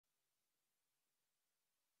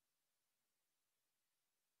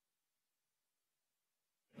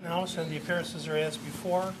Rittenhouse, and the appearances are as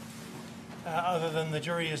before, other than the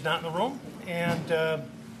jury is not in the room. And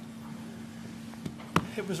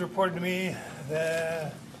it was reported to me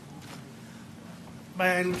that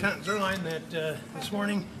by Lieutenant Zerline that this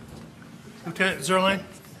morning, at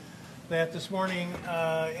this morning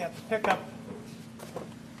at the pickup,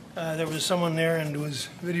 there was someone there and was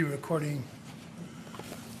video recording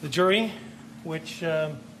the jury, which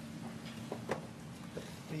the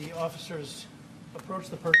officers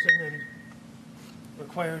approached the person and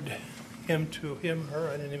required him, her,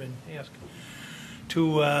 I didn't even ask,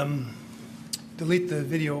 to delete the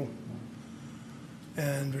video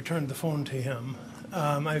and return the phone to him.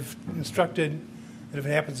 I've instructed that if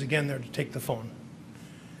it happens again, they're to take the phone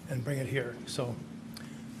and bring it here. So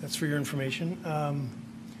that's for your information.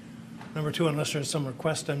 Number two, unless there's some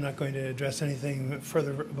request, I'm not going to address anything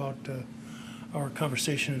further about our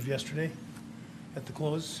conversation of yesterday at the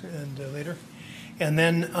close and later. And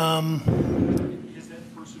then, has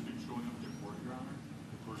that person been showing up to court, Your Honor?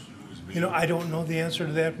 The person who was video? you know, I don't know the answer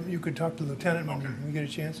to that. You could talk to the lieutenant when we get a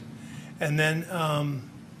chance. And then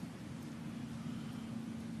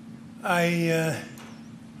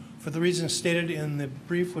for the reasons stated in the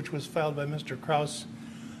brief which was filed by Mr. Krause,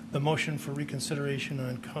 the motion for reconsideration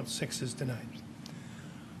on count 6 is denied.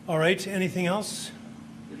 All right, anything else?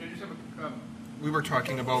 We were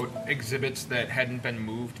talking about exhibits that hadn't been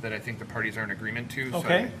moved that I think the parties are in agreement to.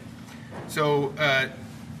 Okay. So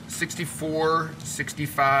 64,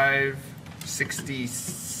 65,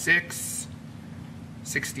 66,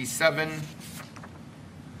 67,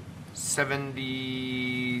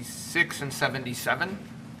 76, and 77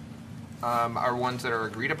 are ones that are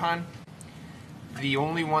agreed upon. The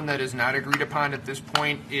only one that is not agreed upon at this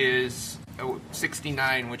point is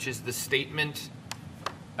 69, which is the statement,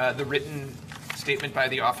 the written statement by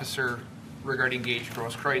the officer regarding Gaige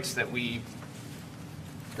Grosskreutz that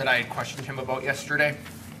I had questioned him about yesterday.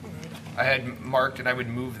 I had marked and I would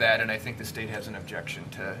move that, and I think the state has an objection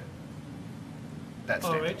to that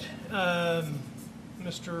statement. All right.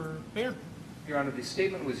 Mr. Mayor? Your Honor, the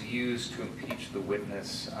statement was used to impeach the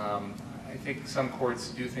witness. I think some courts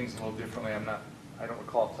do things a little differently. I don't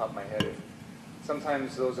recall off the top of my head.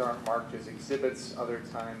 Sometimes those aren't marked as exhibits. Other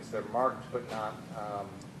times they're marked but not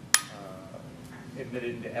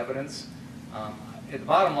admitted into evidence. The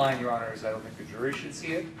bottom line, Your Honor, is I don't think the jury should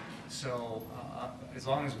see it. So as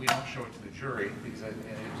long as we don't show it to the jury, because it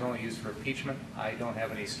was only used for impeachment, I don't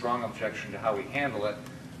have any strong objection to how we handle it.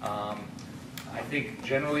 I think,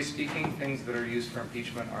 generally speaking, things that are used for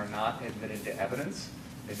impeachment are not admitted into evidence.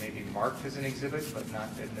 They may be marked as an exhibit, but not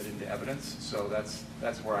admitted into evidence. So that's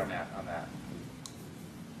where I'm at on that.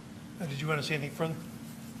 Did you want to say anything further?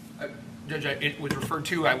 Judge, it was referred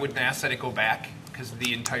to. I wouldn't ask that it go back because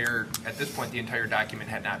at this point, the entire document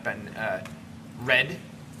had not been read.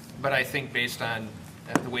 But I think based on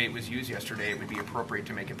the way it was used yesterday, it would be appropriate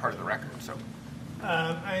to make it part of the record. So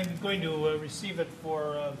I'm going to receive it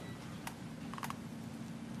for.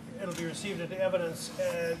 It'll be received into evidence,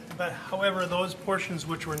 but however, those portions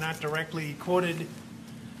which were not directly quoted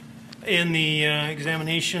in the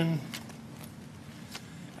examination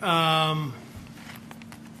will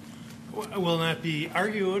not be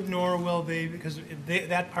argued, nor will they, because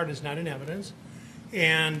that part is not in evidence,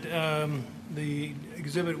 and the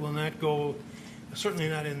exhibit will not go, certainly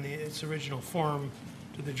not in its original form,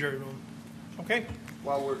 to the jury room. Okay?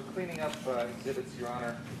 While we're cleaning up exhibits, Your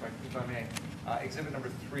Honor, if I may, exhibit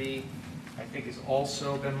number 3, I think, has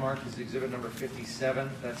also been marked as exhibit number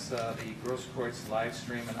 57. That's the Grosskreutz live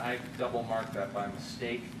stream, and I double marked that by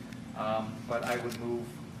mistake. But I would move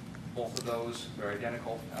both of those. They're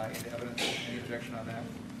identical into evidence. Any objection on that?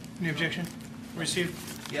 Any objection? Received.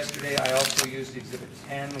 Yesterday, I also used exhibit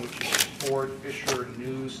 10, which is Ford Fisher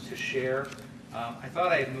News to share. I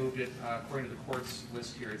thought I had moved it. According to the court's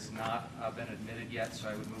list here, it's not been admitted yet, so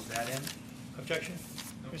I would move that in. Objection?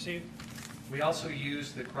 Received. We also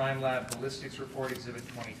used the Crime Lab Ballistics Report, Exhibit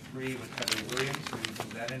 23, with Heather Williams. We would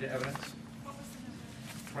move that into evidence.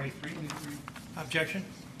 23? Objection?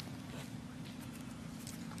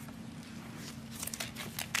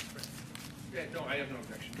 yeah, no, I have no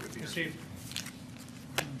objection to it. Received.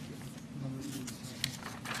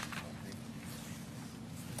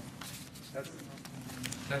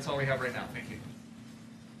 That's all we have right now. Thank you.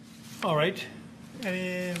 All right.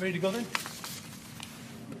 Ready to go then?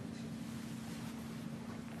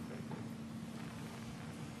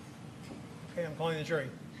 Okay, I'm calling the jury.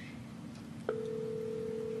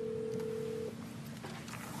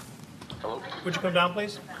 Hello? Would you come down,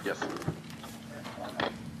 please? Yes.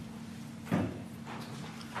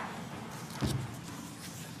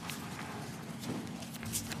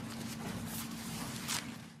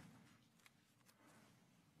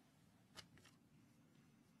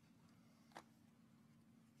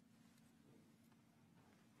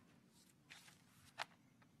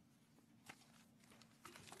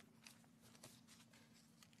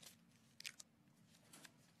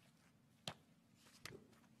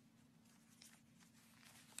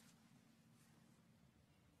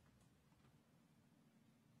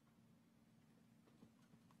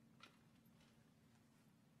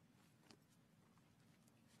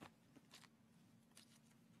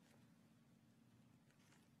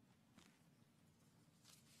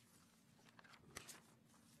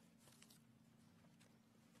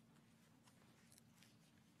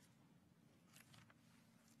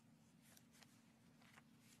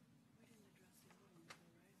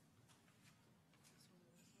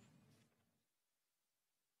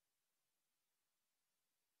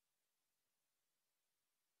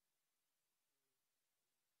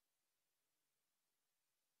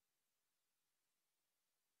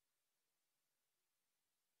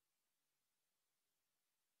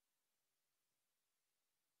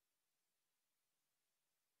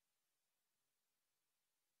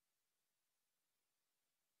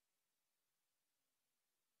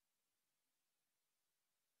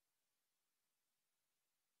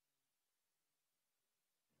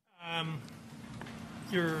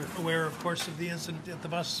 You're aware, of course, of the incident at the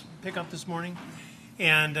bus pickup this morning,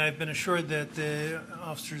 and I've been assured that the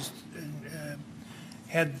officers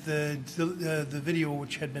had the video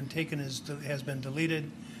which had been taken has been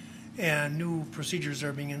deleted, and new procedures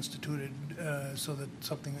are being instituted so that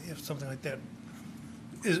something like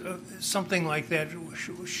that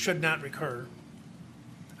should not recur.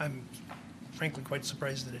 I'm frankly quite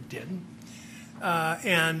surprised that it did,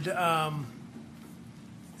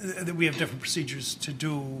 that we have different procedures to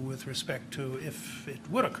do with respect to if it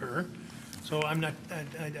would occur. So I don't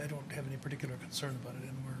have any particular concern about it,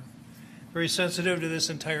 and we're very sensitive to this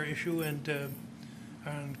entire issue and are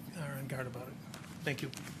on guard about it. Thank you.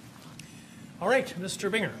 All right, Mr.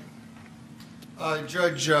 Binger.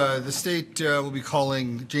 Judge, the state will be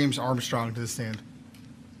calling James Armstrong to the stand.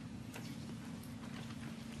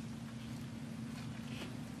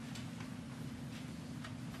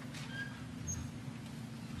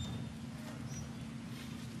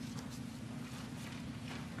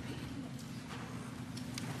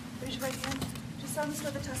 Raise your right hand. Do you solemnly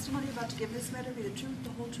swear the testimony you're about to give in this matter be the truth,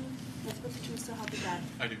 the whole truth, nothing but the truth, so help you God?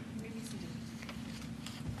 I do. You may be seated.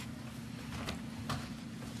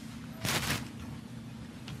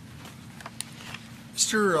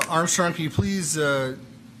 Mr. Armstrong, can you please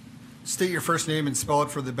state your first name and spell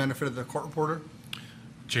it for the benefit of the court reporter?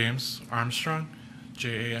 James Armstrong,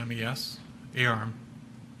 James Armstrong.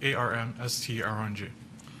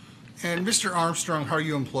 And Mr. Armstrong, how are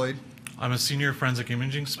you employed? I'm a senior forensic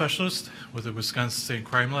imaging specialist with the Wisconsin State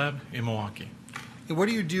Crime Lab in Milwaukee. And what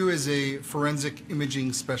do you do as a forensic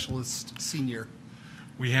imaging specialist senior?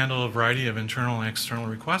 We handle a variety of internal and external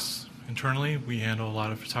requests. Internally, we handle a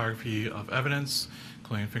lot of photography of evidence,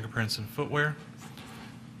 including fingerprints and footwear.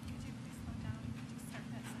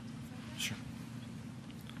 Sure.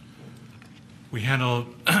 We handle,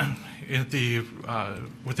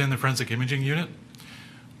 within the forensic imaging unit,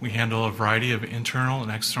 we handle a variety of internal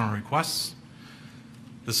and external requests.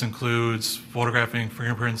 This includes photographing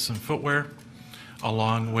fingerprints and footwear,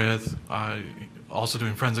 along with also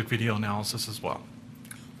doing forensic video analysis as well.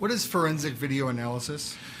 What is forensic video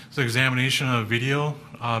analysis? It's the examination of video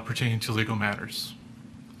pertaining to legal matters.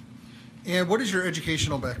 And what is your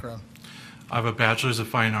educational background? I have a bachelor's of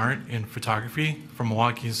fine art in photography from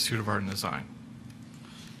Milwaukee Institute of Art and Design.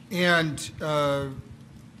 And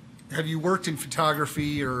have you worked in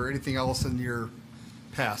photography or anything else in your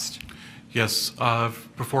past? Yes,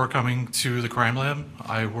 before coming to the crime lab,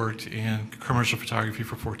 I worked in commercial photography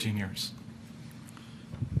for 14 years.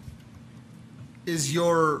 Is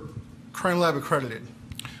your crime lab accredited?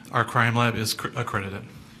 Our crime lab is accredited.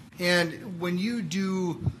 And when you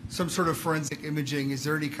do some sort of forensic imaging, is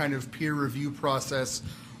there any kind of peer review process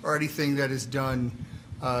or anything that is done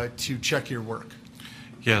to check your work?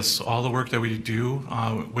 Yes, all the work that we do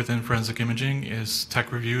within forensic imaging is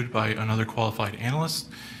tech reviewed by another qualified analyst,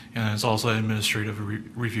 and is also administratively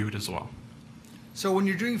reviewed as well. So when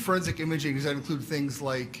you're doing forensic imaging, does that include things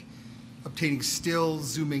like obtaining stills,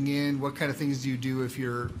 zooming in? What kind of things do you do if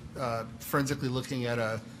you're forensically looking at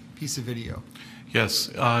a piece of video?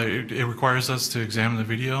 Yes, it requires us to examine the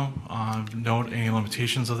video, note any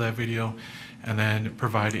limitations of that video, and then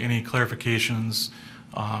provide any clarifications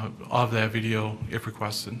of that video if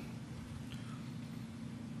requested.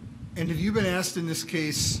 And have you been asked in this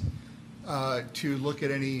case to look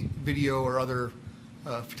at any video or other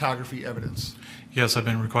photography evidence? Yes, I've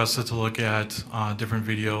been requested to look at different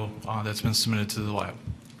video that's been submitted to the lab.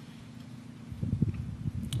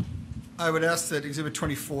 I would ask that Exhibit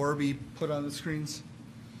 24 be put on the screens.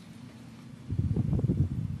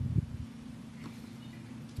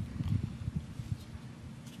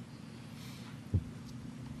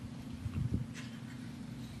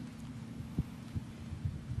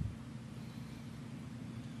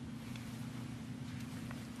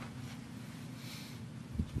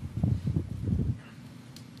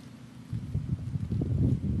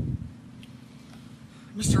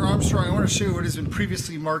 Mr. Armstrong, I want to show you what has been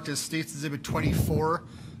previously marked as State's Exhibit 24.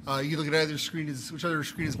 You look at either screen, whichever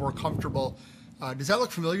screen is more comfortable. Does that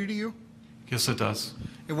look familiar to you? Yes, it does.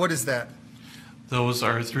 And what is that? Those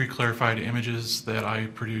are 3 clarified images that I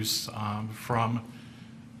produced from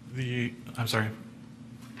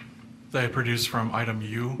item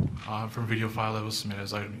U, from video file that was submitted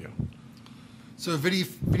as item U. So a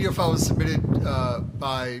video file was submitted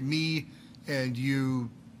by me, and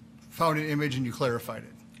you found an image and you clarified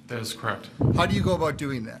it. That is correct. How do you go about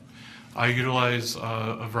doing that? I utilize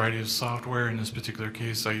a variety of software. In this particular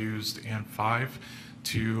case, I used ANT5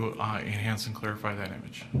 to enhance and clarify that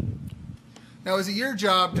image. Now, is it your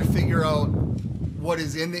job to figure out what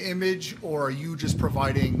is in the image, or are you just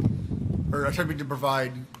providing or attempting to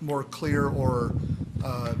provide more clear or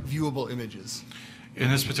viewable images? In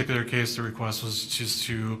this particular case, the request was just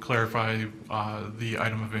to clarify the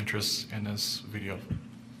item of interest in this video.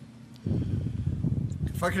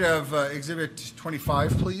 If I could have Exhibit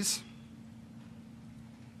 25, please.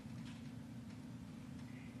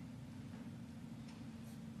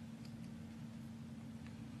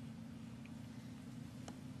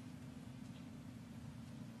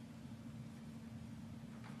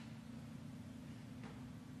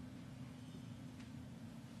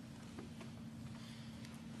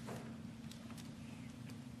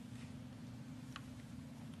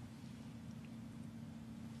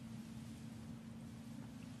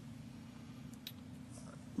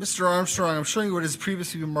 Mr. Armstrong, I'm showing you what has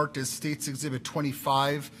previously been marked as State's Exhibit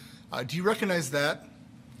 25. Do you recognize that?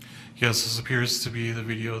 Yes, this appears to be the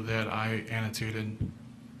video that I annotated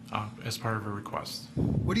as part of a request.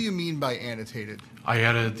 What do you mean by annotated? I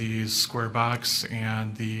added the square box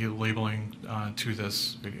and the labeling to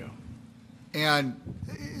this video. And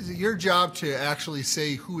is it your job to actually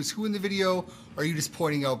say who is who in the video, or are you just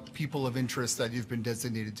pointing out people of interest that have been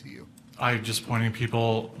designated to you? I'm just pointing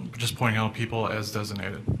out people as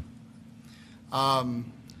designated. And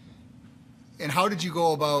how did you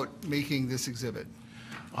go about making this exhibit?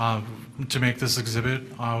 To make this exhibit,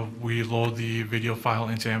 we load the video file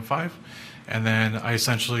into M5, and then I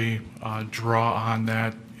essentially draw on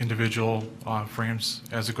that individual frames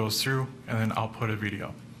as it goes through, and then output a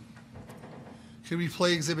video. Could we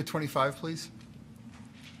play Exhibit 25, please?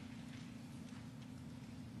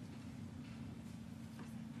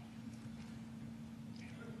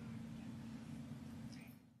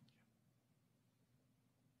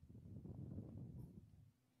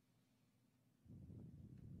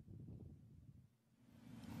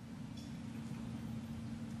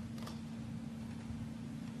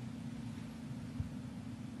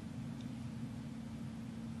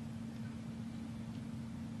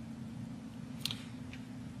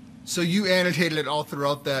 So you annotated it all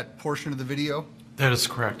throughout that portion of the video? That is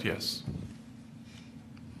correct, yes.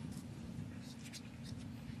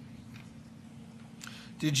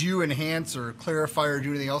 Did you enhance or clarify or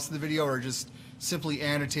do anything else in the video, or just simply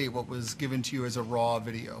annotate what was given to you as a raw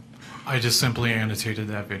video? I just simply annotated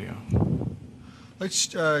that video. Let's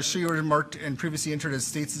show you what is marked and previously entered as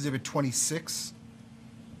State's Exhibit 26.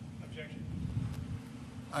 Objection.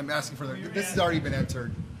 I'm asking for this has already been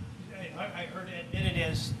entered. I heard it admitted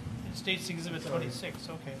as State's Exhibit 26,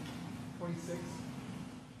 okay. 26.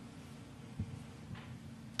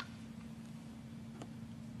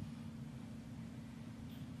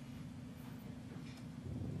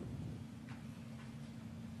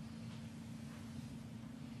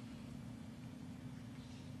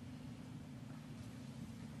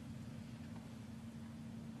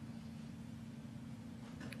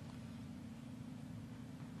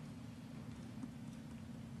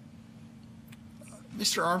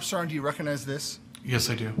 Mr. Armstrong, do you recognize this? Yes,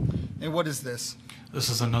 I do. And what is this? This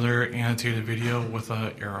is another annotated video with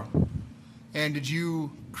an arrow. And did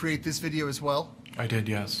you create this video as well? I did,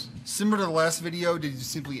 yes. Similar to the last video, did you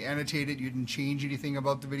simply annotate it? You didn't change anything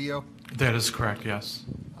about the video? That is correct, yes.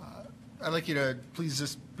 I'd like you to please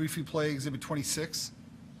just briefly play Exhibit 26.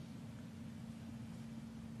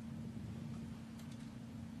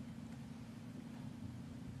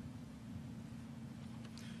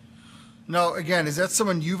 Now, again, is that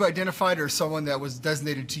someone you've identified or someone that was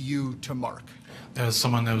designated to you to mark? That is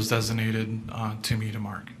someone that was designated to me to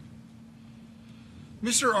mark.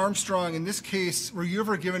 Mr. Armstrong, in this case, were you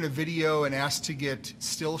ever given a video and asked to get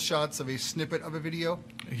still shots of a snippet of a video?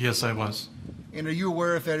 Yes, I was. And are you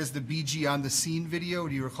aware if that is the BG on the scene video?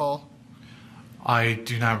 Do you recall? I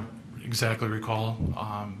do not exactly recall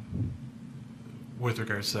with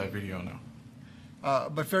regards to that video, no.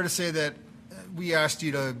 But fair to say that we asked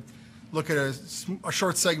you to look at a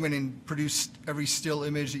short segment and produce every still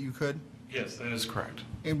image that you could? Yes, that is correct.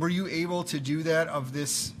 And were you able to do that of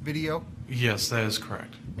this video? Yes, that is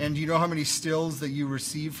correct. And do you know how many stills that you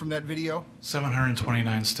received from that video?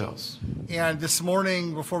 729 stills. And this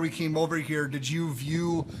morning, before we came over here, did you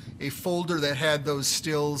view a folder that had those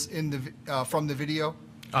stills in the from the video?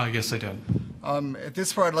 Yes, I did. At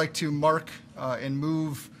this point, I'd like to mark and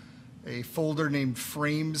move a folder named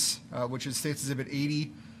Frames, which is State's Exhibit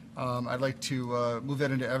 80. I'd like to move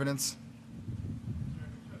that into evidence.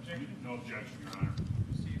 No objection, Your Honor.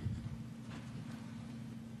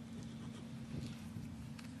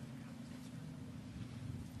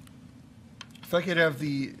 If I could have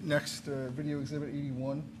the next video exhibit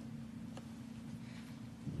 81.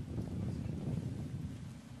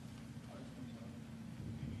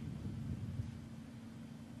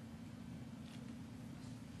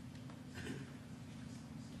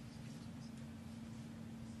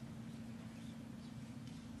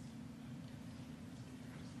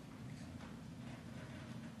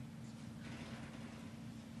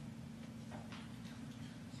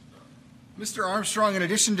 Mr. Armstrong, in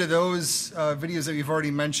addition to those videos that you've already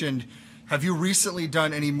mentioned, have you recently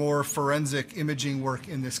done any more forensic imaging work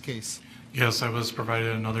in this case? Yes, I was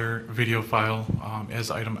provided another video file as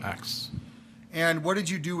item X. And what did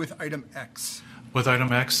you do with item X? With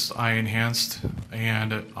item X, I enhanced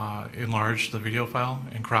and enlarged the video file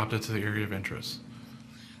and cropped it to the area of interest.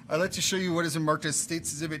 I'd like to show you what is marked as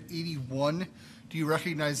States Exhibit 81. Do you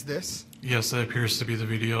recognize this? Yes, that appears to be the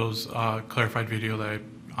video's clarified video that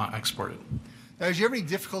I exported. Now, did you have any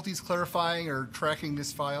difficulties clarifying or tracking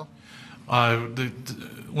this file? The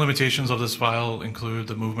limitations of this file include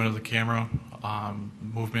the movement of the camera,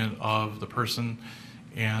 movement of the person,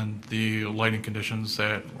 and the lighting conditions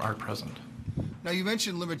that are present. Now, you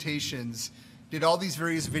mentioned limitations. Did all these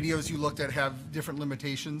various videos you looked at have different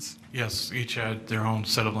limitations? Yes, each had their own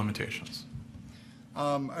set of limitations.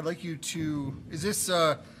 I'd like you to, is this,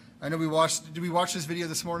 I know did we watch this video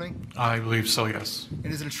this morning? I believe so, yes.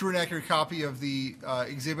 And is it a true and accurate copy of the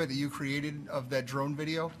exhibit that you created of that drone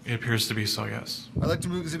video? It appears to be so, yes. I'd like to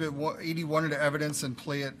move Exhibit 81 into evidence and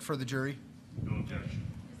play it for the jury. No objection.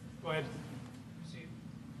 Go ahead.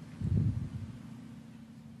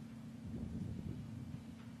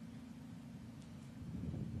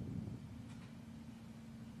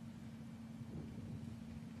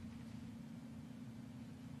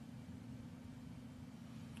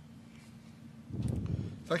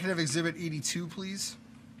 If I could have Exhibit 82, please.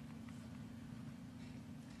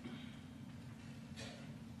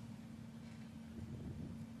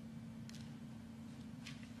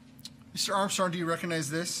 Mr. Armstrong, do you recognize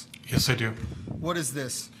this? Yes, I do. What is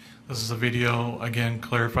this? This is a video, again,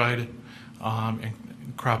 clarified and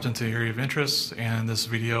cropped into the area of interest, and this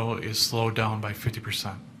video is slowed down by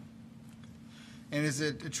 50%. And is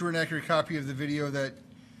it a true and accurate copy of the video that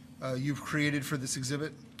you've created for this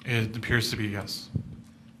exhibit? It appears to be, yes.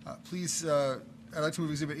 Please, I'd like to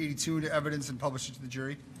move Exhibit 82 into evidence and publish it to the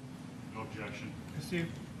jury. No objection. Steve?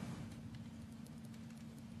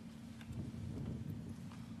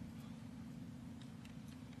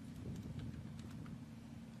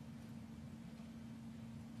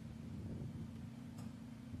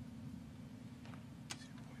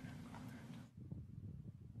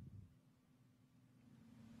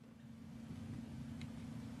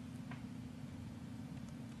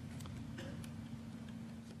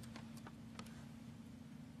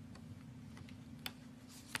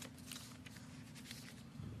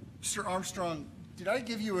 Mr. Armstrong, did I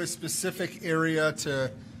give you a specific area to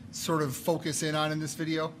sort of focus in on in this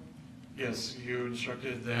video? Yes, you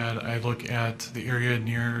instructed that I look at the area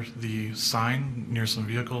near the sign, near some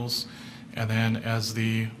vehicles, and then as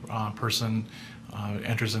the person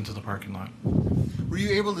enters into the parking lot. Were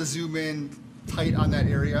you able to zoom in tight on that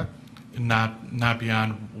area? Not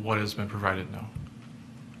beyond what has been provided,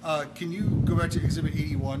 no. Can you go back to Exhibit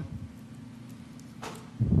 81?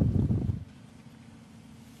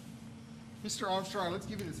 Mr. Armstrong, let's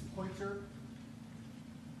give you this pointer.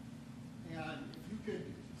 And if you could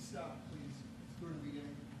stop, please. Let's go to the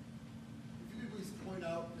beginning. If you could please point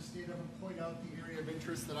out, just stand up and point out the area of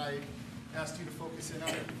interest that I asked you to focus in on.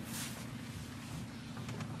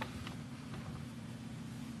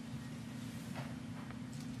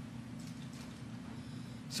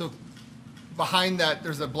 So behind that,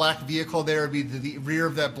 there's a black vehicle there. It'd be the rear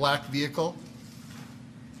of that black vehicle.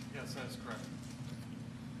 Yes, that is correct.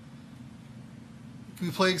 Can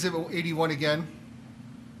we play Exhibit 81 again?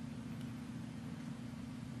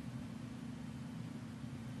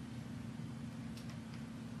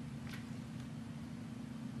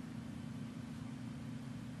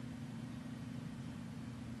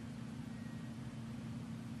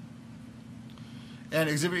 And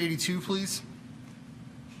Exhibit 82, please.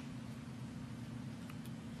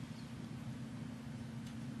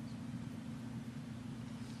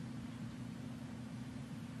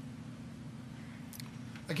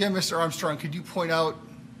 Again, Mr. Armstrong, could you point out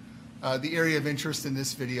the area of interest in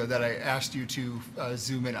this video that I asked you to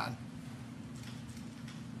zoom in on?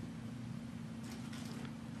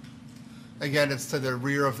 Again, it's to the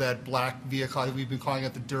rear of that black vehicle. We've been calling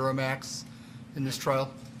it the Duramax in this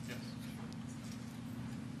trial. Yes.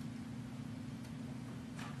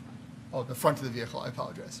 Oh, the front of the vehicle, I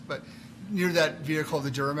apologize. But near that vehicle, the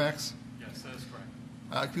Duramax. Yes, that is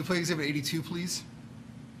correct. Can we play Exhibit 82, please?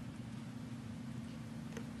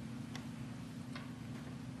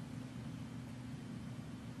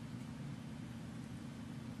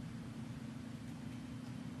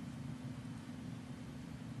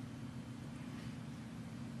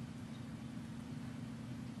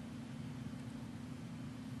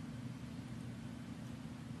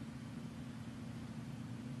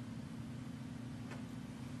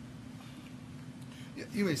 Yeah,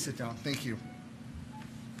 you may sit down. Thank you.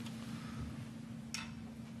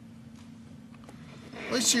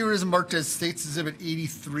 Place here is marked as States Exhibit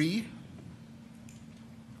 83.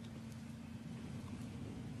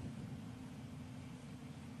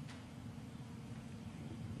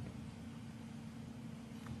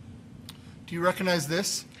 Do you recognize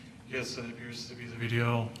this? Yes, it appears to be the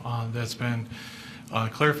video that's been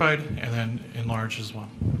clarified and then enlarged as well.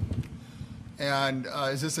 And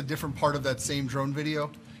is this a different part of that same drone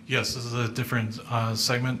video? Yes, this is a different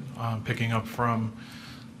segment picking up from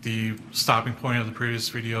the stopping point of the previous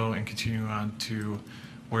video and continuing on to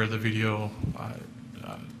where the video,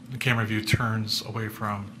 the camera view turns away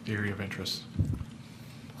from the area of interest.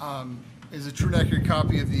 Is it a true and accurate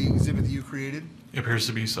copy of the exhibit that you created? It appears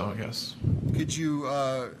to be so, yes. Could you,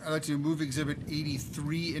 I'd like to move Exhibit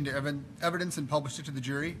 83 into evidence and publish it to the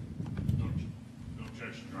jury. No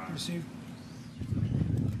objection, Your Honor. Received.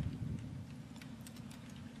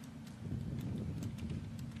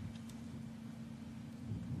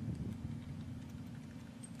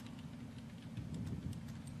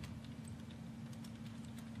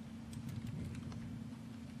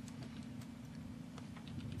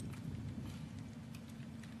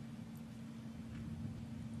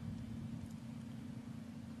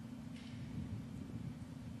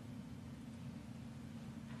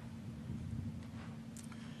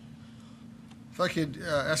 If I could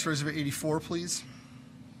ask for Exhibit 84, please.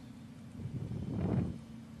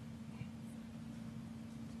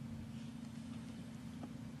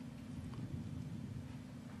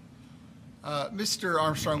 Mr.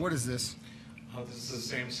 Armstrong, what is this? This is the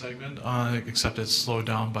same segment, except it's slowed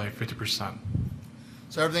down by 50%.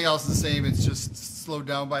 So everything else is the same, it's just slowed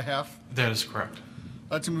down by half? That is correct.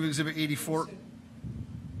 I'd like to move Exhibit 84.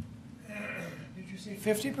 Did you say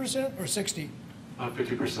 50% or 60?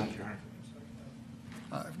 50%, Your Honor.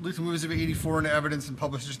 I'd like to move Exhibit 84 into evidence and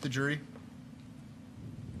publish it to the jury.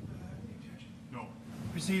 No.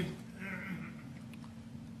 Received.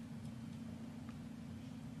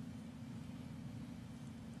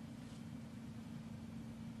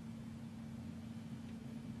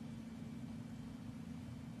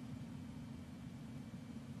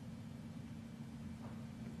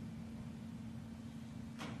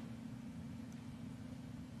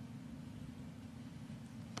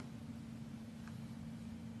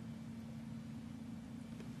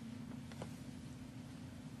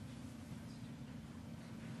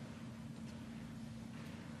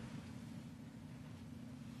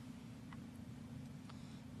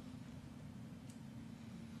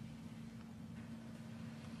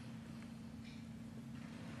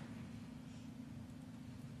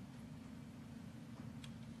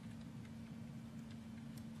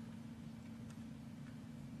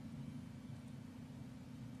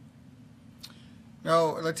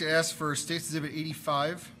 Now, I'd like to ask for State's Exhibit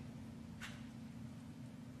 85.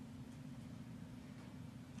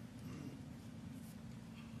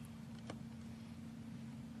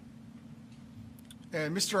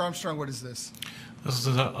 And Mr. Armstrong, what is this? This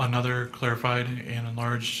is another clarified and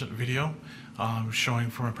enlarged video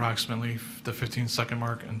showing from approximately the 15-second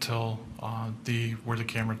mark until where the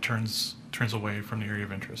camera turns away from the area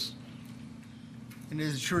of interest. And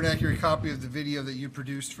is it a true and accurate copy of the video that you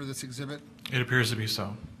produced for this exhibit? It appears to be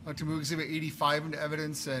so. I'd like to move Exhibit 85 into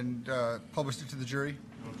evidence and publish it to the jury.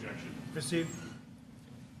 No objection. Received.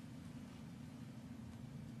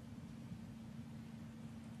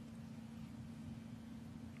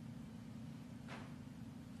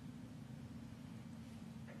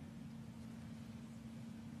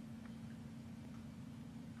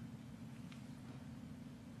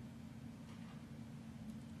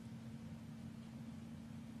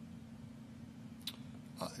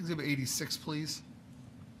 Exhibit 86, please.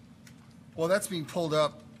 While that's being pulled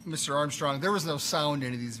up, Mr. Armstrong, there was no sound in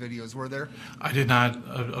any of these videos, were there? I did not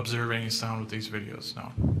observe any sound with these videos,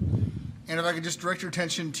 no. And if I could just direct your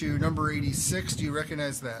attention to number 86, do you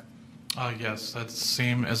recognize that? Yes, that's the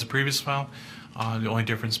same as the previous file. The only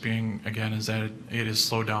difference being, again, is that it is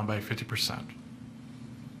slowed down by 50%.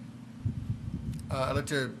 I'd like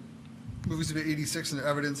to move Exhibit 86 into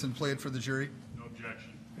evidence and play it for the jury. No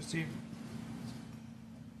objection. Received.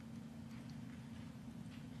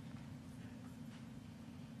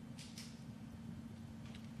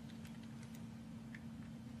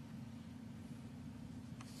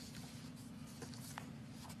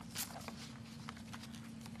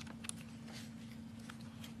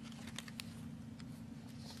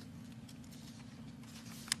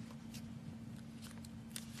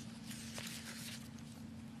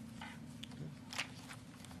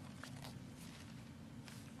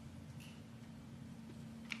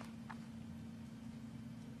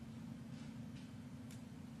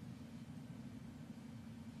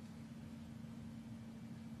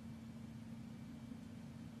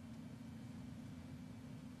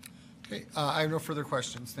 Okay, I have no further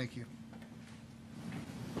questions. Thank you.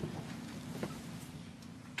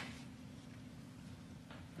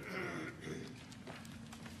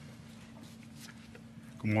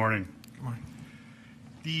 Good morning. Good morning.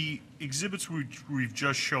 The exhibits we've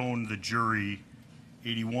just shown the jury,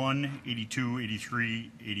 81, 82,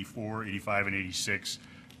 83, 84, 85, and 86,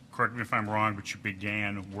 correct me if I'm wrong, but you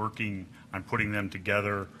began working on putting them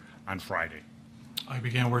together on Friday. I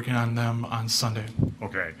began working on them on Sunday.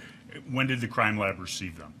 Okay. When did the crime lab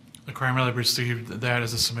receive them? The crime lab received that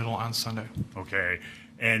as a submittal on Sunday. Okay.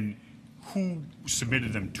 And who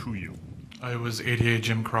submitted them to you? It was ADA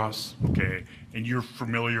Jim Cross. Okay. And you're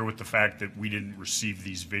familiar with the fact that we didn't receive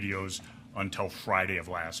these videos until Friday of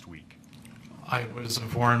last week? I was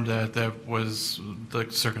informed that that was the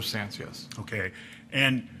circumstance, yes. Okay.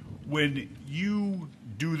 And when you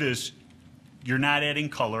do this, you're not adding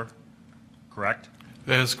color, correct?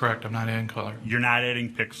 That is correct. I'm not adding color. You're not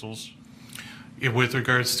adding pixels. With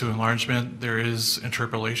regards to enlargement, there is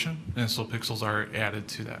interpolation, and so pixels are added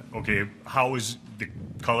to that. Okay. How is the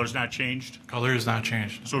color's not changed? Color is not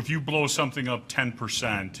changed. So if you blow something up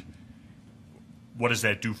 10%, what does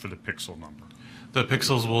that do for the pixel number? The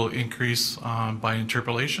pixels will increase by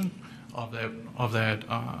interpolation of that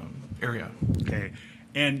area. Okay.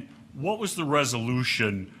 And what was the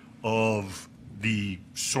resolution of the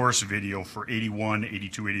source video for 81,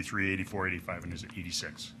 82, 83, 84, 85, and is it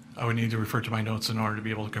 86? I would need to refer to my notes in order to be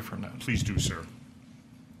able to confirm that. Please do, sir.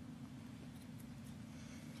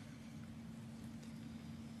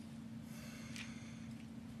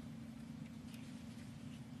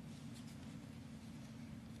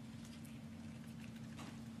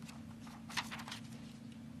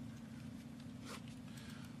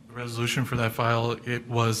 The resolution for that file, it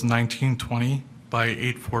was 1920 by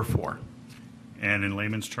 844. And in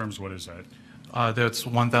layman's terms, what is that? That's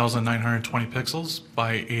 1,920 pixels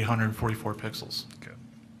by 844 pixels. Okay.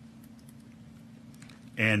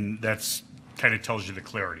 And that's kind of tells you the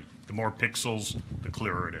clarity. The more pixels, the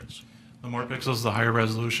clearer it is. The more pixels, the higher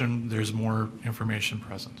resolution, there's more information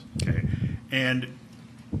present. Okay. And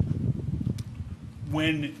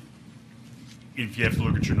if you have to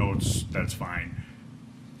look at your notes, that's fine.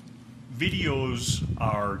 Videos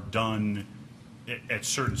are done at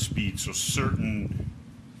certain speeds, so certain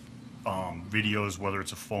videos, whether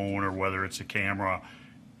it's a phone or whether it's a camera,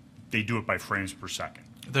 they do it by frames per second.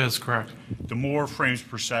 That is correct. The more frames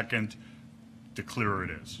per second, the clearer it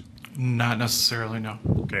is. Not necessarily, no.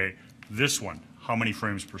 Okay. This one, how many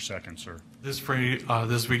frames per second, sir? This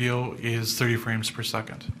video is 30 frames per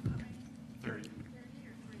second. 30.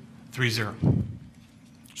 30.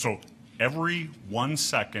 So every 1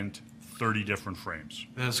 second, 30 different frames.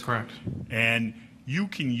 That is correct. And you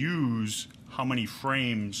can use how many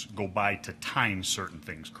frames go by to time certain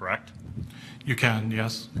things, correct? You can,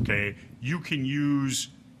 yes. Okay. You can use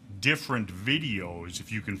different videos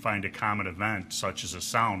if you can find a common event, such as a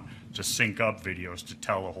sound, to sync up videos to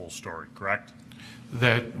tell a whole story, correct?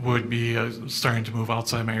 That would be starting to move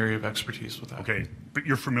outside my area of expertise with that. Okay. But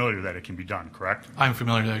you're familiar that it can be done, correct? I'm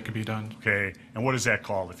familiar that it could be done. Okay. And what is that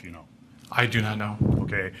called, if you know? I do not know.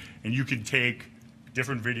 Okay. And you can take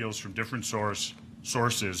different videos from different sources,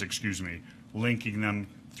 linking them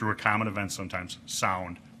through a common event, sometimes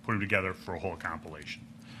sound, put them together for a whole compilation.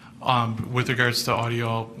 With regards to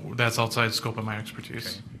audio, that's outside the scope of my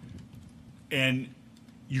expertise. Okay. And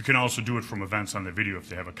you can also do it from events on the video if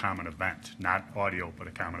they have a common event, not audio, but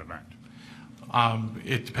a common event.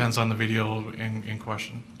 It depends on the video in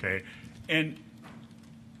question. Okay. And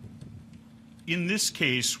in this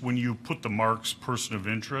case, when you put the marks person of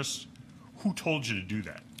interest, who told you to do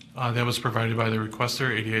that? That was provided by the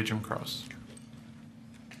requester, ADA Jim Cross.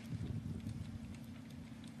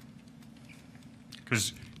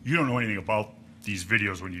 Because you don't know anything about these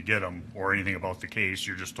videos when you get them or anything about the case.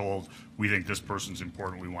 You're just told, we think this person's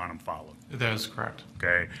important, we want them followed. That is correct.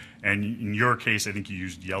 Okay. And in your case, I think you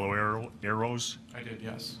used yellow arrows. I did,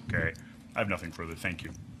 yes. Okay. I have nothing further. Thank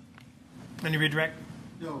you. Any redirect?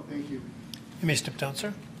 No, thank you. You may step down,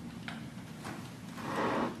 sir.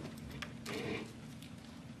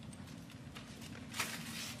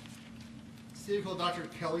 Steve, call Dr.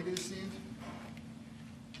 Kelly to the scene.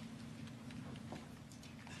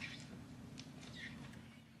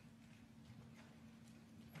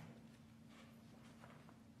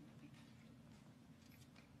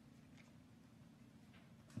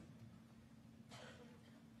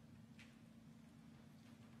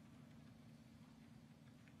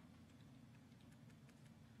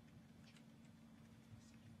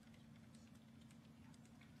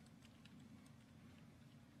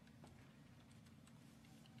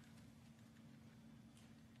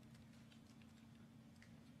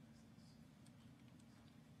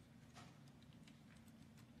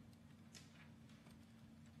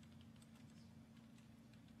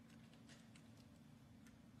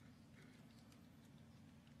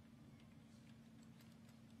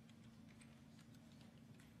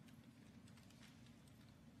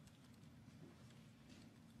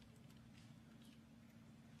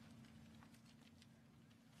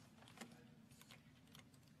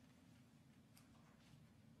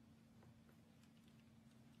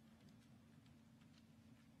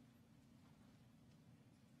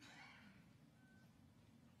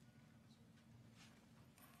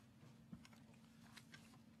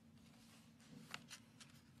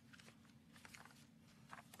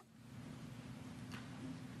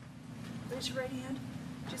 Raise your right hand.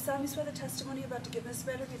 Do you solemnly swear the testimony about to give in this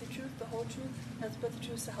matter be the truth, the whole truth, nothing but the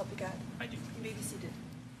truth, so help you God? I do. You may be seated.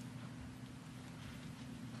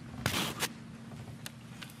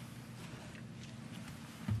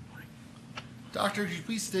 Doctor, could you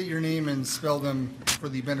please state your name and spell them for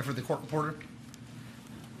the benefit of the court reporter?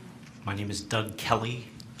 My name is Doug Kelly,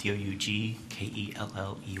 Dougkelley.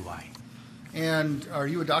 And are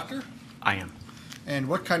you a doctor? I am. And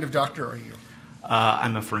what kind of doctor are you?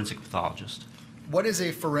 I'm a forensic pathologist. What is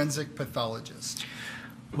a forensic pathologist?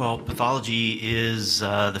 Well, pathology is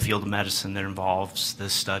the field of medicine that involves the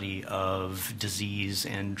study of disease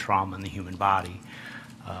and trauma in the human body.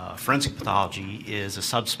 Forensic pathology is a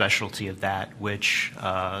subspecialty of that, which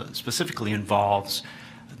specifically involves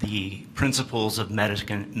the principles of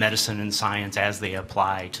medicine and science as they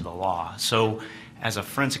apply to the law. So as a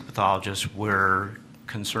forensic pathologist, we're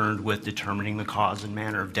concerned with determining the cause and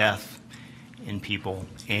manner of death in people,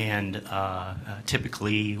 and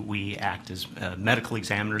typically we act as medical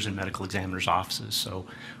examiners in medical examiners' offices. So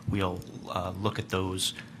we'll look at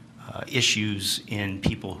those issues in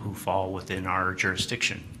people who fall within our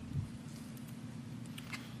jurisdiction.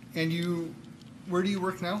 And where do you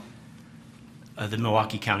work now? The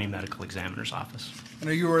Milwaukee County Medical Examiner's Office. And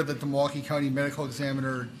are you aware that the Milwaukee County Medical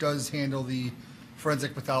Examiner does handle the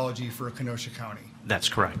forensic pathology for Kenosha County? That's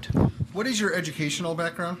correct. What is your educational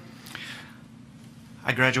background?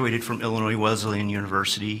 I graduated from Illinois Wesleyan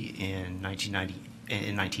University in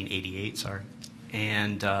 1988,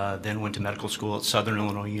 and then went to medical school at Southern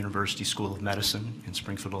Illinois University School of Medicine in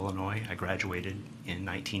Springfield, Illinois. I graduated in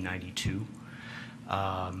 1992.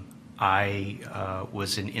 I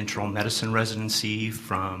was in internal medicine residency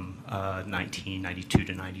from 1992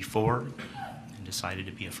 to 94 and decided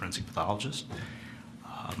to be a forensic pathologist.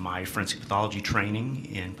 My forensic pathology training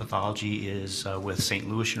in pathology is with St.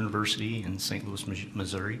 Louis University in St. Louis,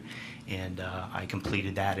 Missouri, and I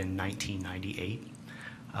completed that in 1998.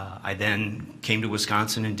 I then came to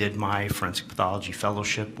Wisconsin and did my forensic pathology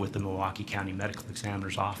fellowship with the Milwaukee County Medical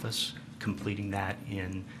Examiner's Office, completing that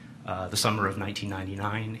in the summer of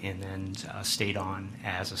 1999, and then stayed on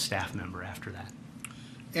as a staff member after that.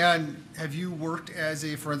 And have you worked as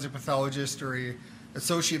a forensic pathologist or a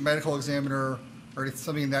associate medical examiner or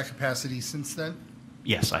something in that capacity since then?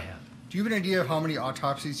 Yes, I have. Do you have an idea of how many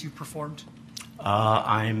autopsies you've performed?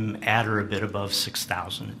 I'm at or a bit above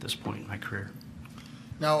 6,000 at this point in my career.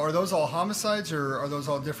 Now, are those all homicides or are those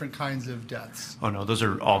all different kinds of deaths? Oh no, those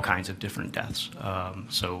are all kinds of different deaths.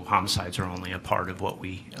 So homicides are only a part of what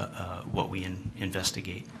we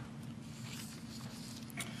investigate.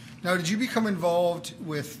 Now, did you become involved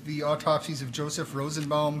with the autopsies of Joseph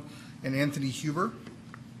Rosenbaum and Anthony Huber?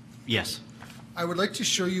 Yes. I would like to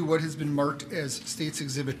show you what has been marked as State's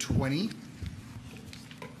Exhibit 20. Do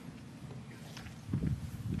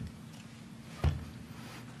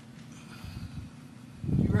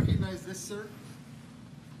you recognize this, sir?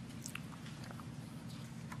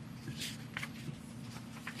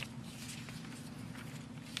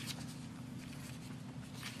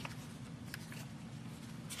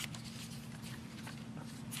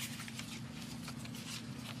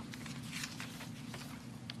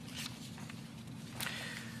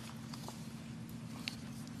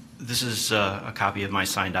 This is a copy of my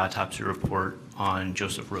signed autopsy report on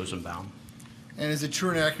Joseph Rosenbaum. And is it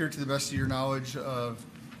true and accurate to the best of your knowledge of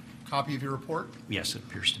copy of your report? Yes, it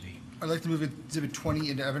appears to be. I'd like to move Exhibit 20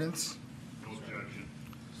 into evidence. No objection.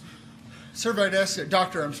 Sir, if I'd ask,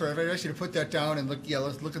 Doctor, I'm sorry, if I'd ask you to put that down and look,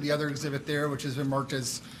 let's look at the other exhibit there, which has been marked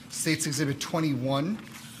as State's Exhibit 21.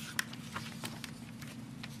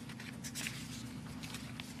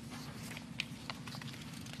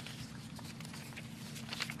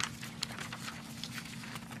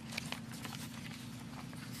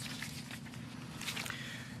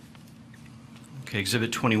 Okay,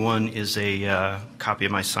 Exhibit 21 is a copy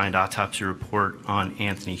of my signed autopsy report on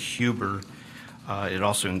Anthony Huber. It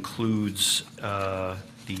also includes the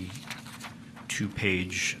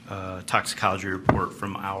two-page toxicology report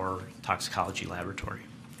from our toxicology laboratory.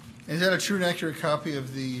 And is that a true and accurate copy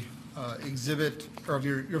of the exhibit, or of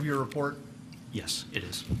your report? Yes, it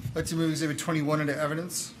is. Let's move Exhibit 21 into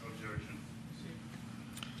evidence. No objection.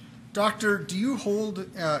 Doctor, do you hold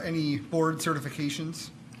any board certifications?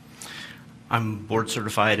 I'm board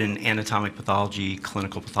certified in anatomic pathology,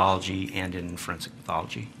 clinical pathology, and in forensic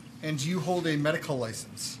pathology. And do you hold a medical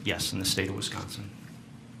license? Yes, in the state of Wisconsin.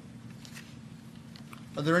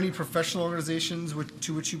 Are there any professional organizations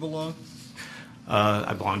to which you belong?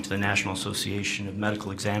 I belong to the National Association of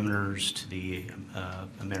Medical Examiners, to the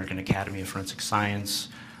American Academy of Forensic Science,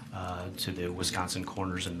 to the Wisconsin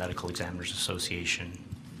Coroners and Medical Examiners Association.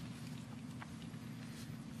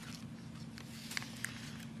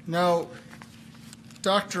 Now,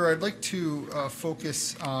 Doctor, I'd like to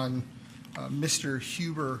focus on Mr.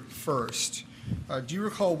 Huber first. Do you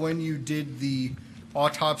recall when you did the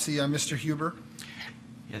autopsy on Mr. Huber?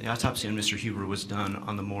 Yeah, the autopsy on Mr. Huber was done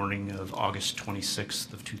on the morning of August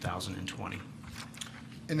 26th of 2020.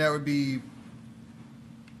 And that would be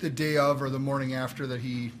the day of or the morning after that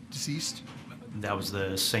he deceased? That was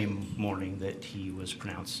the same morning that he was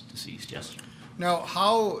pronounced deceased, yes. Now,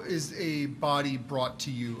 how is a body brought to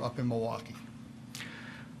you up in Milwaukee?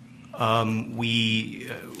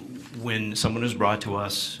 When someone is brought to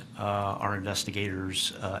us, our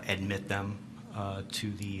investigators admit them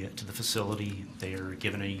to the facility. They are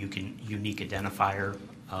given a unique identifier.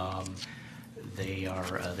 They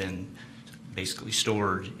are then basically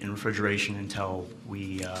stored in refrigeration until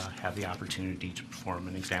we have the opportunity to perform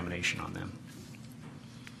an examination on them.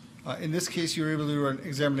 In this case, you were able to do an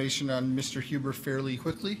examination on Mr. Huber fairly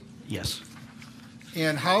quickly? Yes.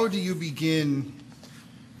 And how do you begin,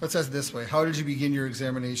 let's ask it this way, how did you begin your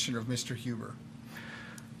examination of Mr. Huber?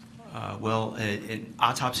 Well, an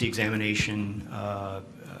autopsy examination,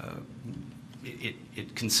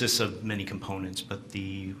 it consists of many components, but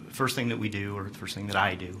the first thing that we do, or the first thing that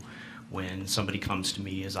I do, when somebody comes to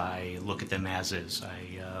me is I look at them as is.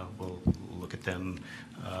 I will look at them,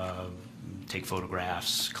 take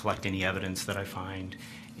photographs, collect any evidence that I find,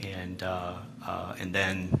 and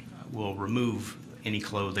then we'll remove any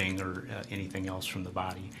clothing or anything else from the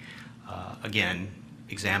body. Again,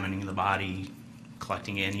 examining the body,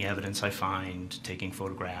 collecting any evidence I find, taking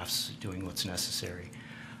photographs, doing what's necessary.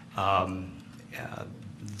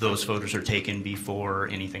 Those photos are taken before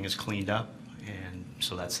anything is cleaned up, and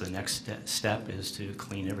so that's the next step, is to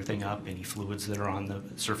clean everything up, any fluids that are on the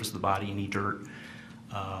surface of the body, any dirt.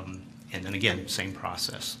 And then again, same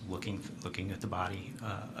process, looking at the body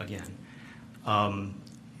again.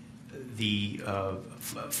 The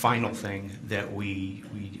final thing that we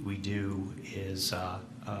do is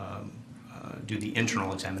do the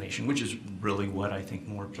internal examination, which is really what I think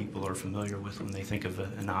more people are familiar with when they think of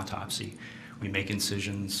an autopsy. We make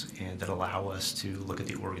incisions and that allow us to look at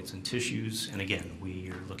the organs and tissues, and again,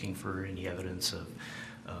 we are looking for any evidence of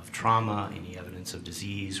trauma, any evidence of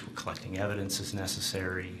disease. We're collecting evidence as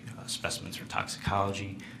necessary, specimens for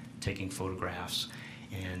toxicology, taking photographs,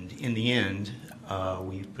 and in the end,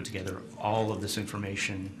 we put together all of this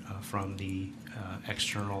information from the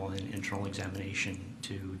external and internal examination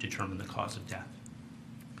to determine the cause of death.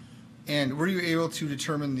 And were you able to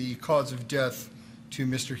determine the cause of death to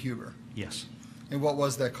Mr. Huber? Yes. And what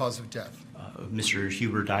was that cause of death? Mr.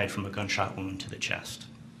 Huber died from a gunshot wound to the chest.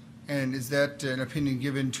 And is that an opinion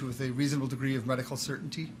given to with a reasonable degree of medical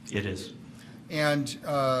certainty? It is. And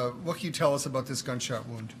what can you tell us about this gunshot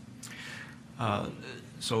wound?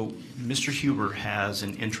 So Mr. Huber has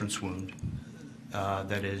an entrance wound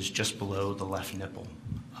that is just below the left nipple.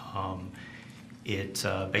 It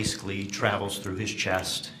basically travels through his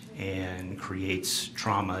chest and creates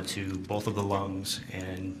trauma to both of the lungs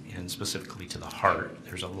and specifically to the heart.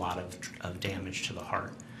 There's a lot of damage to the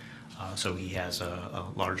heart. So he has a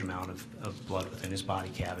large amount of blood within his body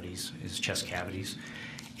cavities, his chest cavities.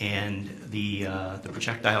 And the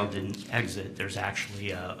projectile didn't exit. There's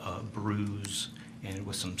actually a bruise and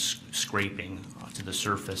with some scraping to the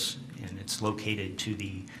surface, and it's located to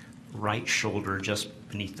the right shoulder just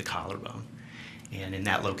beneath the collarbone. And in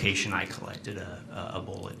that location, I collected a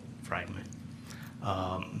bullet fragment.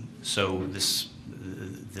 So this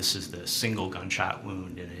is the single gunshot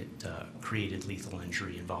wound, and it created lethal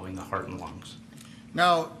injury involving the heart and lungs.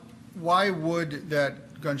 Now, why would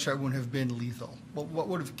that gunshot wound have been lethal? What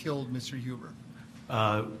would have killed Mr. Huber?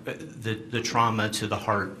 The trauma to the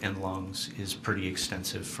heart and lungs is pretty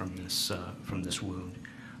extensive from this wound.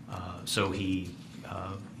 So he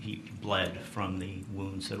bled from the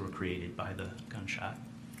wounds that were created by the gunshot.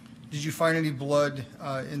 Did you find any blood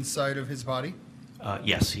inside of his body?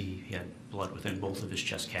 Yes, he had blood within both of his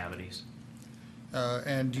chest cavities.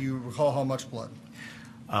 And do you recall how much blood?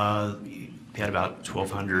 He had about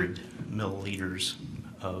 1,200 milliliters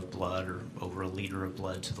of blood, or over a liter of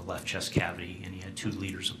blood to the left chest cavity, and he had 2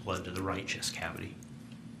 liters of blood to the right chest cavity.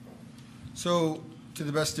 So, to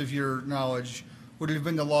the best of your knowledge, would it have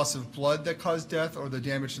been the loss of blood that caused death, or the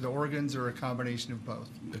damage to the organs, or a combination of both?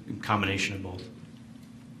 A combination of both.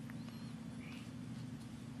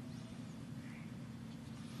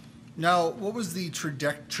 Now, what was the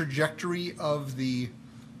trajectory of the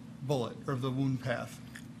bullet, or of the wound path?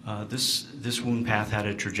 This wound path had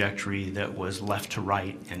a trajectory that was left to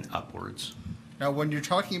right and upwards. Now, when you're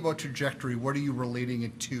talking about trajectory, what are you relating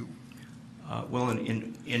it to? Well,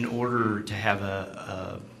 in order to have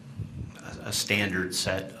a standard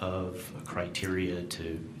set of criteria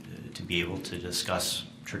to to be able to discuss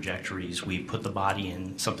trajectories, we put the body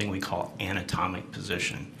in something we call anatomic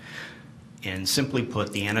position. And simply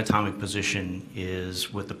put, the anatomic position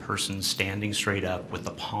is with the person standing straight up with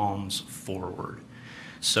the palms forward.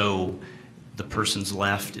 So the person's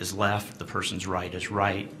left is left, the person's right is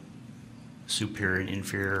right, superior and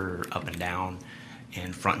inferior, up and down,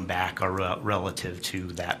 and front and back are relative to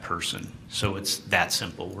that person. So it's that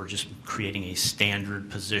simple. We're just creating a standard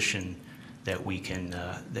position that we can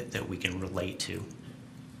that we can relate to.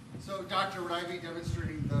 So, doctor, would I be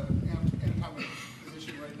demonstrating the anatomic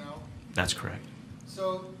position right now? That's correct.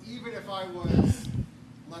 So, even if I was,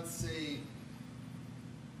 let's say,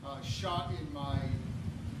 shot in my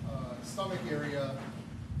stomach area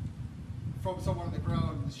from someone on the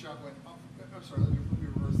ground, and the shot went up. I'm sorry, let me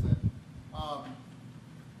reverse that.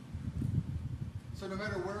 So no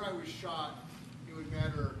matter where I was shot, it would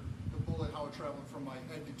matter the bullet, how it traveled from my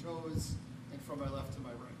head to toes and from my left to my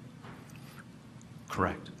right.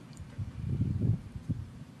 Correct.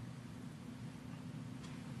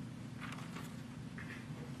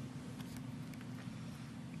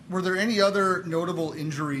 Were there any other notable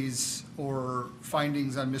injuries or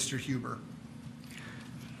findings on Mr. Huber?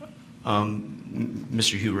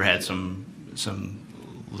 Mr. Huber had some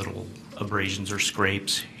little abrasions or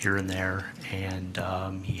scrapes here and there, and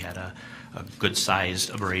he had a good-sized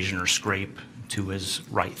abrasion or scrape to his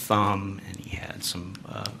right thumb, and he had some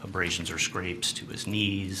abrasions or scrapes to his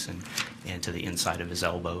knees and to the inside of his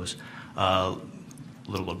elbows.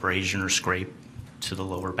 Little abrasion or scrape to the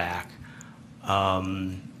lower back.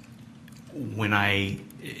 When I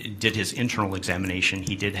did his internal examination,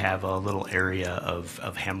 he did have a little area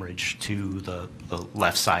of hemorrhage to the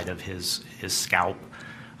left side of his scalp,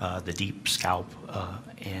 the deep scalp,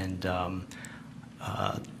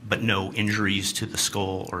 but no injuries to the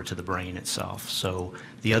skull or to the brain itself. So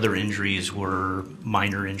the other injuries were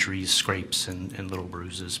minor injuries, scrapes, and little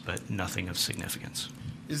bruises, but nothing of significance.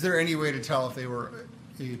 Is there any way to tell if they were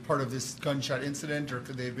a part of this gunshot incident, or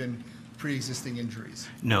could they have been pre-existing injuries?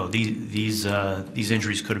 No, these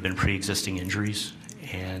injuries could have been pre-existing injuries,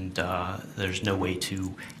 and there's no way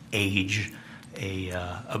to age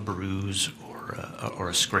a bruise or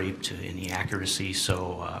a scrape to any accuracy.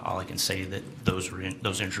 So all I can say that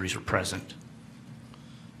those injuries are present.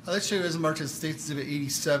 Let's show you as marked as State Exhibit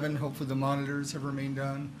 87. Hopefully the monitors have remained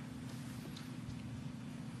on.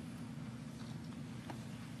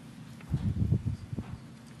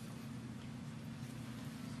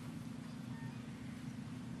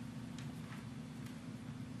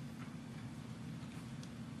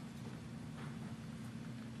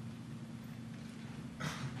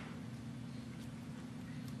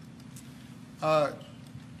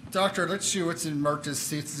 Doctor, let's see what's in marked as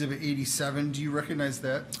State Exhibit 87. Do you recognize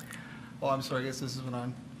that? Oh, I'm sorry, I guess this isn't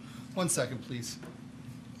on. 1 second, please.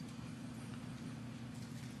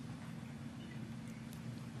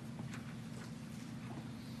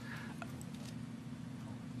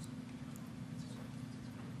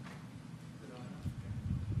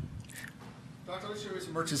 Doctor, let's show you what's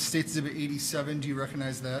marked as State Exhibit 87. Do you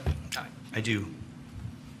recognize that? I do.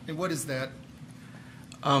 And what is that?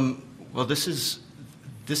 Well, this is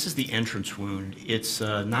the entrance wound. It's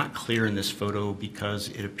not clear in this photo because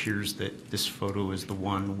it appears that this photo is the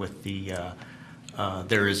one with the,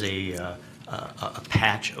 there is a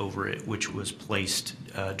patch over it which was placed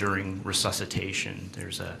during resuscitation.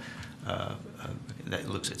 There's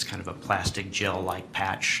it's kind of a plastic gel-like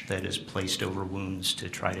patch that is placed over wounds to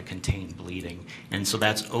try to contain bleeding. And so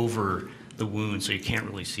that's over the wound, so you can't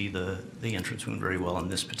really see the entrance wound very well in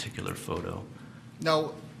this particular photo.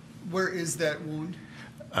 Now, where is that wound?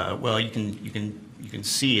 Well, you can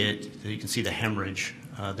see it. You can see the hemorrhage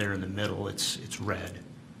there in the middle. It's red.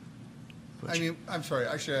 I mean, I'm sorry.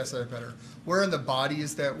 I should ask that better. Where in the body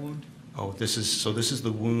is that wound? Oh, this is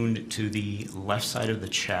the wound to the left side of the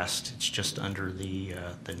chest. It's just under the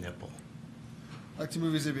nipple. I'd like to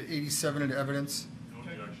move Exhibit 87 into evidence. No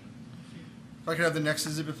objection. If I could have the next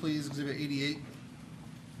exhibit, please, Exhibit 88.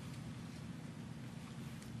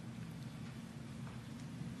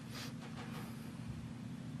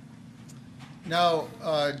 Now,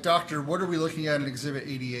 Doctor, what are we looking at in Exhibit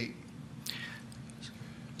 88?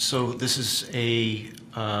 So this is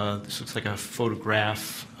this looks like a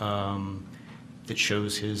photograph that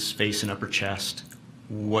shows his face and upper chest.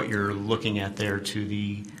 What you're looking at there to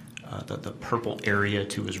the purple area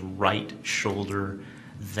to his right shoulder,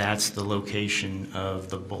 that's the location of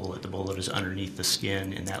the bullet. The bullet is underneath the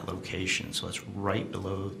skin in that location, so it's right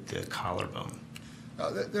below the collarbone.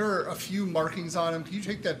 There are a few markings on him. Can you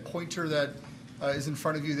take that pointer that is in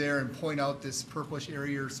front of you there and point out this purplish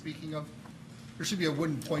area you're speaking of? There should be a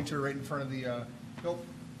wooden pointer right in front of the, nope.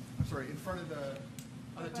 I'm sorry, in front of the,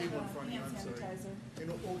 on the table in front of you, Hand I'm sorry. sanitizer.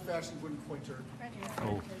 An old-fashioned wooden pointer.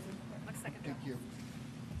 Oh. Looks like a Thank you.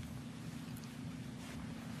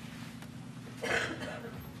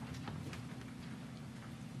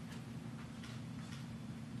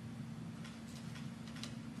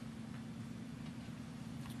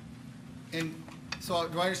 And so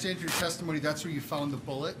do I understand from your testimony, that's where you found the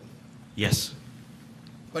bullet, Yes.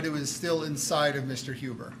 but it was still inside of Mr.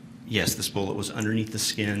 Huber? Yes, this bullet was underneath the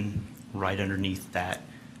skin, right underneath that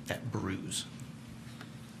bruise.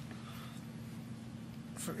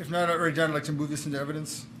 If not already done, I'd like to move this into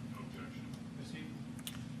evidence.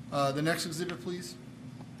 Proceed. The next exhibit, please.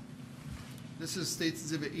 This is State's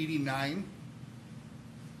Exhibit 89.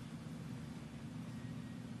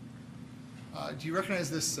 Do you recognize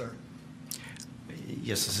this, sir?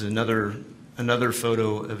 Yes, this is another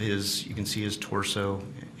photo of his. You can see his torso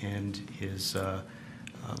and his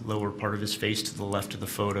lower part of his face to the left of the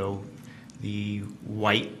photo. The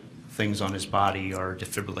white things on his body are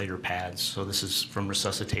defibrillator pads, so this is from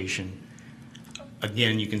resuscitation.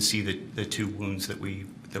 Again, you can see the two wounds that we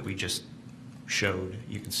just showed.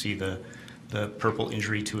 You can see the purple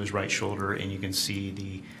injury to his right shoulder, and you can see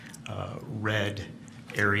the red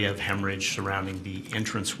area of hemorrhage surrounding the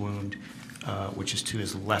entrance wound, which is to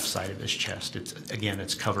his left side of his chest.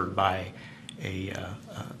 It's covered by a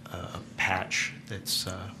patch that's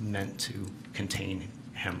meant to contain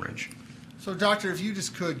hemorrhage. So, doctor, if you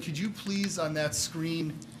just could you please on that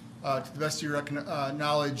screen, to the best of your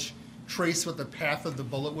knowledge, trace what the path of the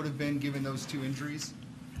bullet would have been given those two injuries?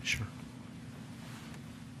 Sure.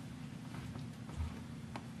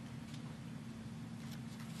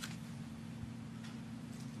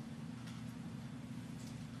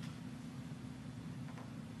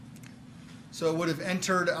 So it would have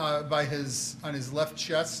entered on his left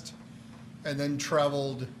chest and then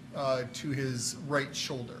traveled to his right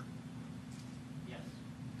shoulder. Yes,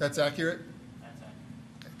 That's accurate? that's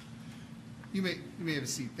accurate. You may have a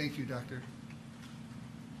seat. Thank you, doctor.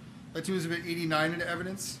 Let's move exhibit 89 into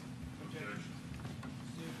evidence.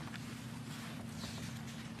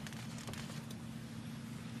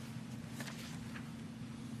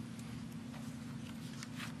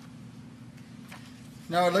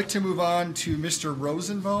 Now I'd like to move on to Mr.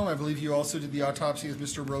 Rosenbaum. I believe you also did the autopsy of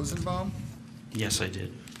Mr. Rosenbaum. Yes, I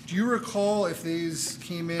did. Do you recall if these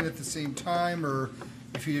came in at the same time, or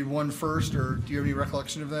if you did one first, or do you have any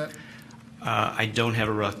recollection of that? I don't have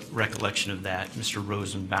a recollection of that. Mr.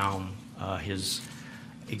 Rosenbaum, his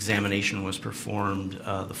examination was performed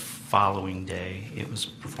the following day. It was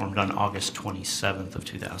performed on August 27th of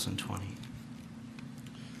 2020.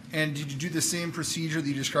 And did you do the same procedure that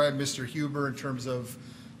you described Mr. Huber in terms of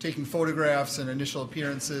taking photographs and initial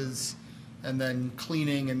appearances, and then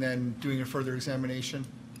cleaning, and then doing a further examination?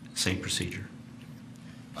 Same procedure.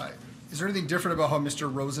 Is there anything different about how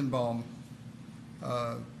Mr. Rosenbaum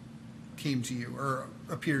came to you or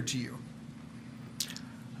appeared to you?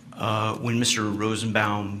 When Mr.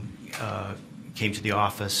 Rosenbaum came to the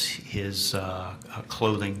office, his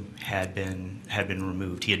clothing had been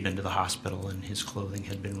removed. He had been to the hospital, and his clothing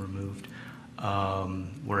had been removed.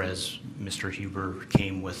 Whereas Mr. Huber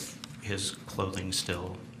came with his clothing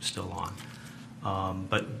still on.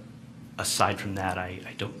 But aside from that,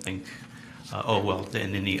 I don't think.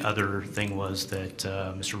 And then the other thing was that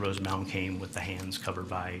Mr. Rosenbaum came with the hands covered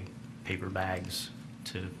by paper bags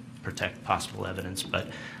to protect possible evidence. But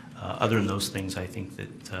other than those things, I think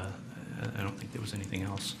that I don't think there was anything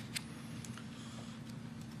else.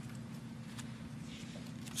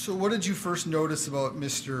 So what did you first notice about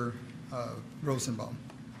Mr. Rosenbaum?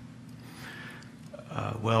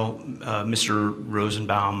 Mr.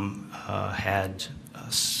 Rosenbaum had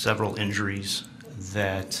several injuries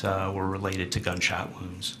that were related to gunshot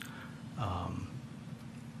wounds.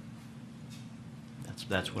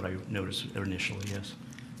 That's what I noticed initially, yes.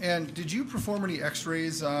 And did you perform any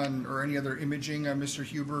x-rays on, or any other imaging on Mr.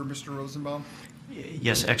 Huber or Mr. Rosenbaum?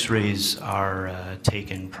 Yes, x-rays are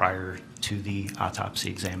taken prior to the autopsy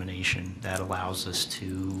examination. That allows us to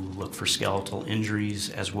look for skeletal injuries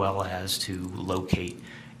as well as to locate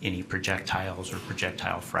any projectiles or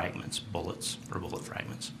projectile fragments, bullets or bullet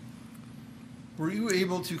fragments. Were you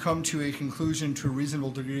able to come to a conclusion to a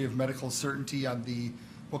reasonable degree of medical certainty on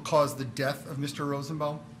what caused the death of Mr.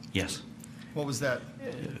 Rosenbaum? Yes. What was that?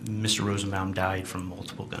 Mr. Rosenbaum died from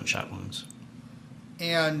multiple gunshot wounds.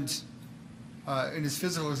 And in his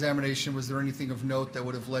physical examination, was there anything of note that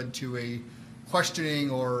would have led to a questioning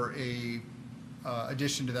or a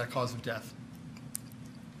addition to that cause of death?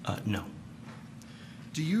 No.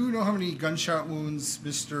 Do you know how many gunshot wounds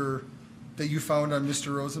that you found on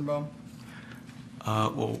Mr. Rosenbaum?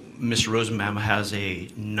 Well, Mr. Rosenbaum has a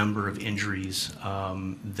number of injuries.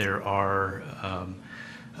 There are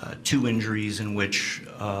 2 injuries in which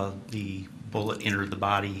the bullet entered the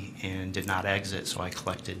body and did not exit, so I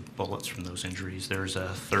collected bullets from those injuries. There's a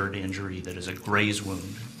 3rd injury that is a graze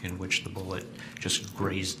wound in which the bullet just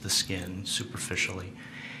grazed the skin superficially.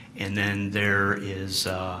 And then there is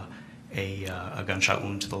a gunshot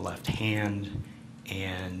wound to the left hand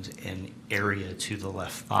and an area to the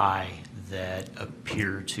left thigh that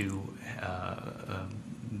appear to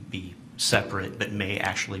be separate, but may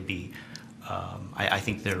actually be, I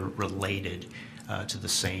think they're related to the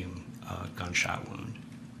same gunshot wound.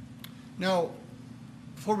 Now,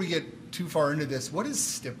 before we get too far into this, what is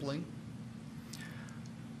stippling?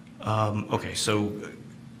 Okay, so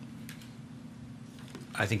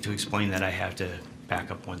I think to explain that I have to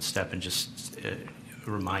back up one step and just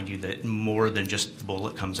remind you that more than just the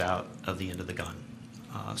bullet comes out of the end of the gun.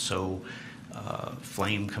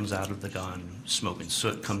 Flame comes out of the gun, smoke and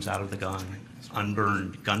soot comes out of the gun,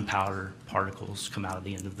 unburned gunpowder particles come out of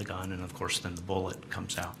the end of the gun, and of course then the bullet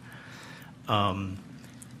comes out.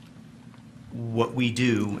 What we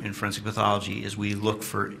do in forensic pathology is we look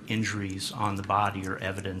for injuries on the body or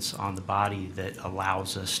evidence on the body that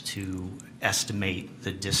allows us to estimate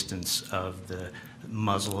the distance of the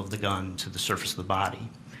muzzle of the gun to the surface of the body.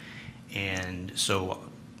 And so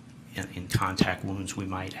in contact wounds, we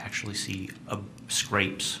might actually see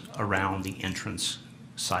scrapes around the entrance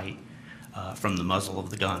site from the muzzle of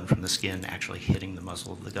the gun, from the skin actually hitting the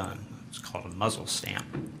muzzle of the gun. It's called a muzzle stamp,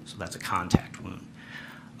 so that's a contact wound.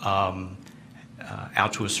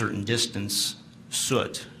 Out to a certain distance,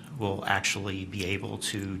 soot will actually be able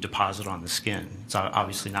to deposit on the skin. It's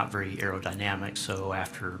obviously not very aerodynamic, so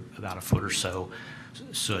after about a foot or so,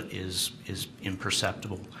 soot is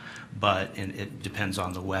imperceptible. And it depends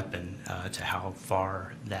on the weapon to how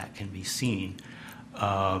far that can be seen.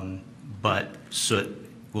 But soot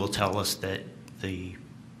will tell us that the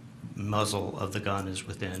muzzle of the gun is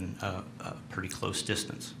within a pretty close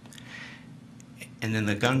distance. And then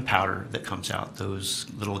the gunpowder that comes out, those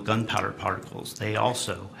little gunpowder particles, they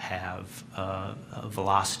also have a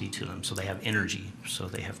velocity to them, so they have energy. So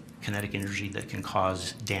they have kinetic energy that can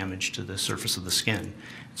cause damage to the surface of the skin.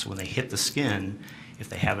 So when they hit the skin, if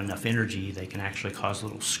they have enough energy, they can actually cause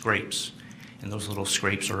little scrapes. And those little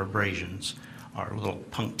scrapes or abrasions are little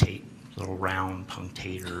punctate, little round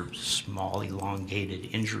punctate or small elongated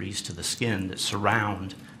injuries to the skin that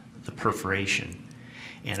surround the perforation.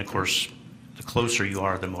 And of course, the closer you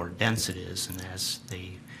are, the more dense it is, and as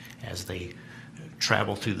they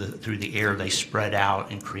travel through the air, they spread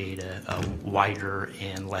out and create a wider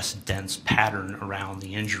and less dense pattern around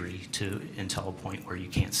the injury until a point where you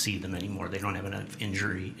can't see them anymore. They don't have enough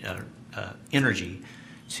energy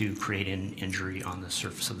to create an injury on the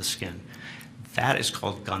surface of the skin. That is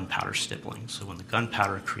called gunpowder stippling. So when the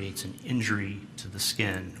gunpowder creates an injury to the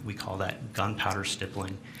skin, we call that gunpowder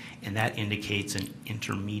stippling, and that indicates an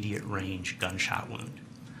intermediate range gunshot wound.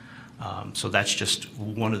 So that's just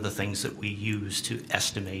one of the things that we use to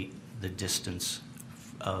estimate the distance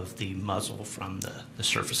of the muzzle from the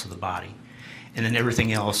surface of the body. And then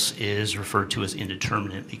everything else is referred to as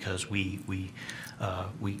indeterminate because we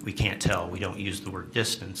can't tell. We don't use the word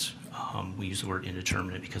distance. We use the word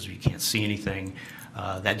indeterminate because we can't see anything.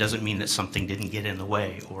 That doesn't mean that something didn't get in the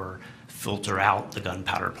way or filter out the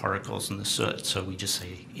gunpowder particles and the soot. So we just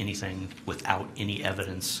say anything without any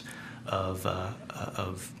evidence of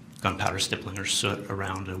gunpowder stippling or soot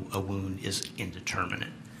around a wound is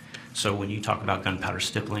indeterminate. So when you talk about gunpowder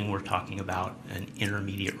stippling, we're talking about an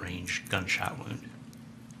intermediate range gunshot wound.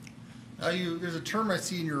 There's a term I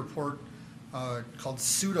see in your report called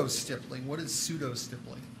pseudo-stippling. What is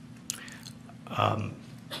pseudo-stippling?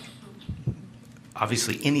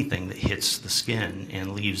 Obviously, anything that hits the skin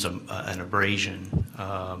and leaves an abrasion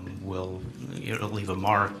will leave a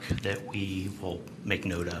mark that we will make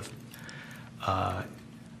note of.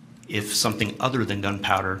 If something other than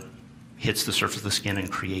gunpowder hits the surface of the skin and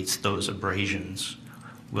creates those abrasions,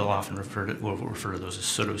 we'll often refer to those as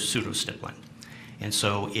pseudo-stippling. And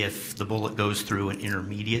so if the bullet goes through an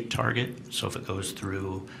intermediate target, so if it goes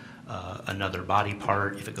through another body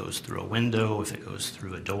part, if it goes through a window, if it goes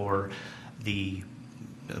through a door, the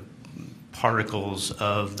particles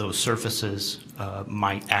of those surfaces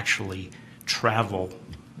might actually travel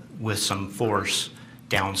with some force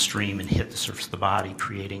downstream and hit the surface of the body,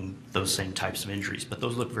 creating those same types of injuries. But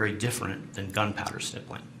those look very different than gunpowder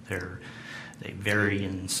stippling. They vary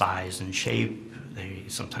in size and shape. They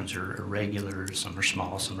sometimes are irregular, some are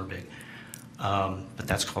small, some are big. but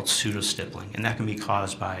that's called pseudostippling, and that can be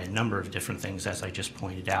caused by a number of different things, as I just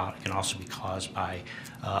pointed out. It can also be caused by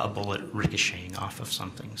a bullet ricocheting off of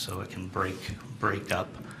something, so it can break up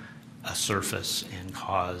a surface and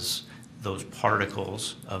cause those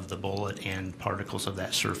particles of the bullet and particles of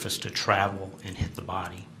that surface to travel and hit the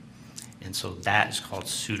body. And so that is called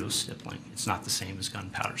pseudostippling. It's not the same as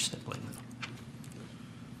gunpowder stippling.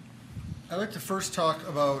 I'd like to first talk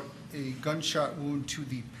about a gunshot wound to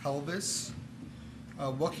the pelvis.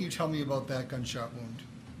 What can you tell me about that gunshot wound?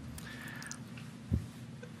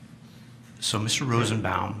 So Mr.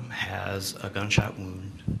 Rosenbaum has a gunshot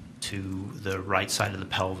wound to the right side of the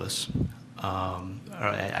pelvis. Or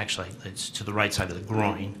actually, it's to the right side of the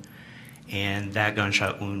groin. And that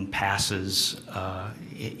gunshot wound passes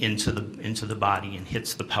into the body and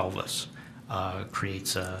hits the pelvis,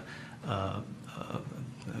 creates a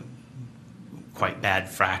quite bad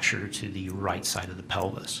fracture to the right side of the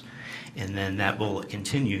pelvis. And then that bullet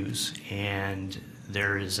continues, and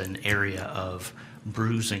there is an area of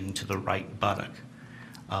bruising to the right buttock.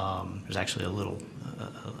 There's actually a little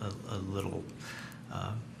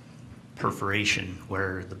perforation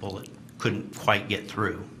where the bullet couldn't quite get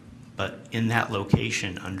through. But in that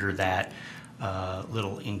location, under that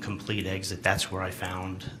little incomplete exit, that's where I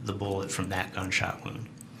found the bullet from that gunshot wound.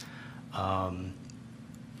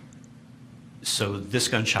 So this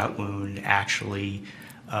gunshot wound actually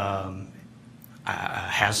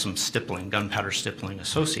has some stippling, gunpowder stippling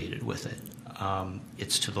associated with it.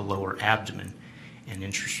 It's to the lower abdomen. And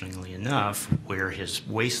interestingly enough, where his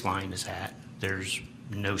waistline is at, there's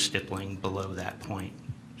no stippling below that point.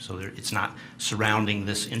 So it's not surrounding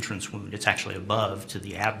this entrance wound. It's actually above to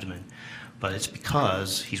the abdomen. But it's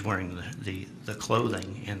because he's wearing the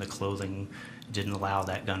clothing, and the clothing didn't allow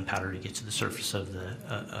that gunpowder to get to the surface of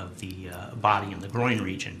the body in the groin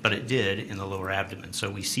region, but it did in the lower abdomen. So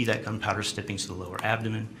we see that gunpowder stipping to the lower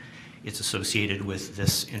abdomen. It's associated with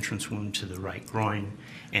this entrance wound to the right groin,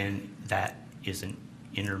 and that is an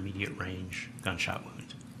intermediate range gunshot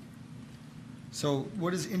wound. So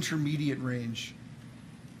what is intermediate range?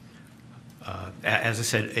 As I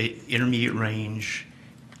said, intermediate range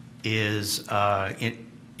is, it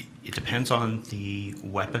depends on the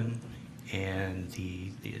weapon and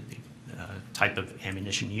the type of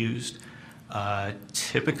ammunition used.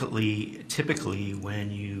 Typically,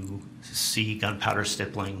 when you see gunpowder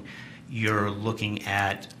stippling, you're looking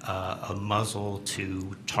at a muzzle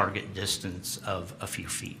to target distance of a few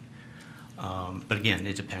feet. But again,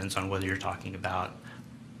 it depends on whether you're talking about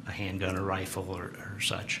a handgun or rifle or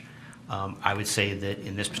such. I would say that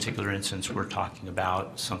in this particular instance, we're talking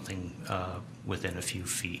about something within a few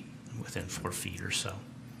feet, within 4 feet or so.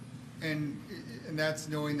 And that's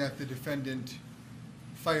knowing that the defendant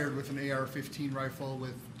fired with an AR-15 rifle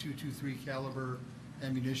with .223 caliber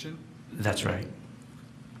ammunition? That's right.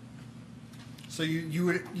 So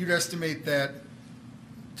you'd estimate that,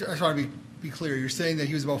 I just want to be clear, you're saying that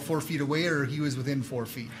he was about 4 feet away, or he was within 4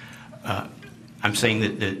 feet? I'm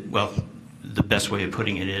saying that, well, the best way of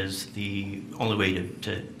putting it is the only way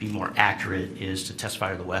to be more accurate is to test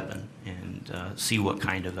fire the weapon and see what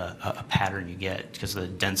kind of a pattern you get, because the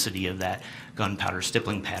density of that gunpowder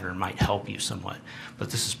stippling pattern might help you somewhat. But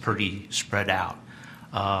this is pretty spread out.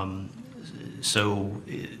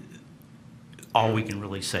 All we can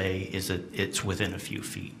really say is that it's within a few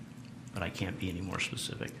feet, but I can't be any more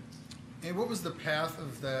specific. And what was the path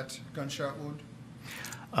of that gunshot wound?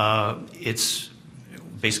 It's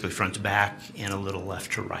basically front to back and a little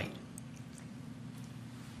left to right.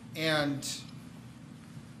 And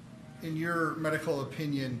in your medical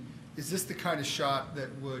opinion, is this the kind of shot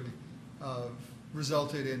that would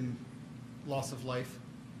resulted in loss of life?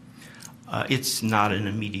 It's not an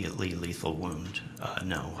immediately lethal wound.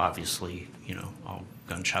 No, obviously, all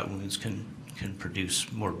gunshot wounds can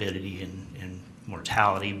produce morbidity and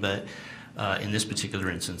mortality, but in this particular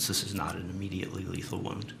instance, this is not an immediately lethal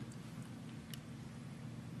wound.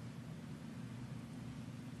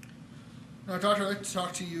 Now, doctor, I'd like to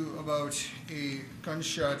talk to you about a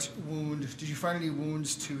gunshot wound. Did you find any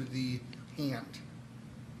wounds to the hand?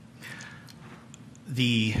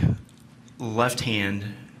 The left hand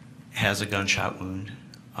has a gunshot wound.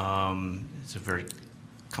 It's a very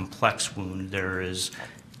complex wound. There is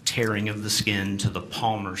tearing of the skin to the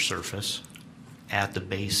palmar surface at the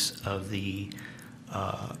base of the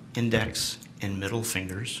index and middle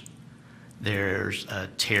fingers. There's a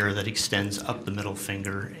tear that extends up the middle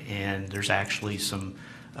finger, and there's actually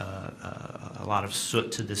a lot of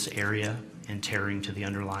soot to this area and tearing to the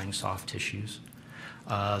underlying soft tissues.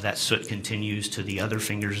 That soot continues to the other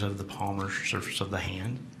fingers of the palmar surface of the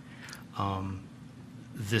hand.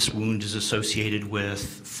 This wound is associated with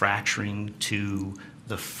fracturing to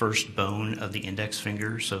the first bone of the index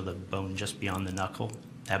finger, so the bone just beyond the knuckle.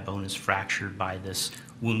 That bone is fractured by this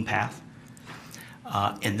wound path.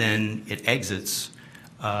 And then it exits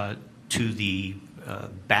to the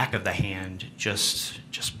back of the hand, just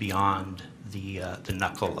beyond the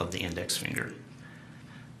knuckle of the index finger.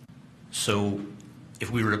 So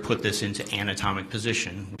if we were to put this into anatomic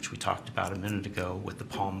position, which we talked about a minute ago with the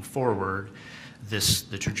palm forward,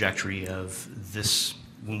 the trajectory of this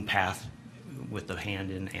wound path with the hand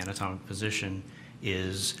in anatomic position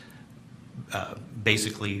is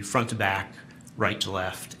basically front to back, right to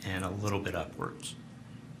left, and a little bit upwards.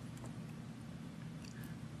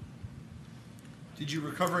 Did you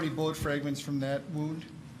recover any bullet fragments from that wound?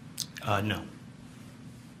 No.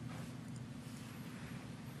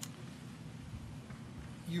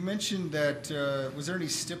 You mentioned that, was there any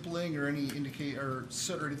stippling or any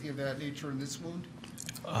soot or anything of that nature in this wound?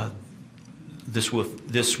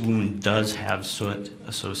 This wound does have soot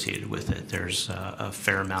associated with it. There's a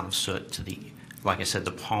fair amount of soot to like I said,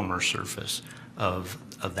 the palmar surface of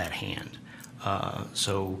that hand.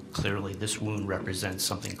 So clearly this wound represents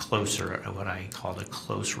something closer, what I call a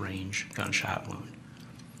close range gunshot wound.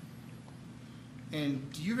 And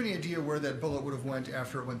do you have any idea where that bullet would have went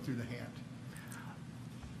after it went through the hand?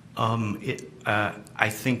 I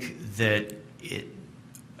think that it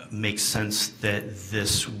makes sense that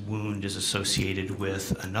this wound is associated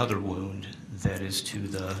with another wound that is to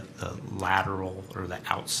the lateral or the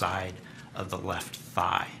outside of the left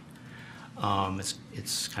thigh.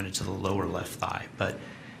 It's kind of to the lower left thigh, but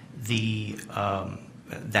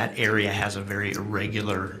that area has a very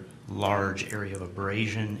irregular, large area of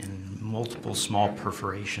abrasion and multiple small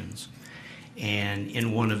perforations. And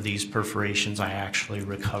in one of these perforations, I actually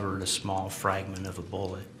recovered a small fragment of a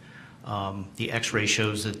bullet. The X-ray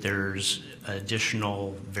shows that there's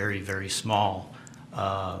additional, very, very small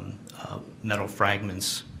metal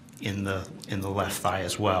fragments in the left thigh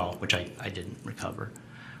as well, which I didn't recover.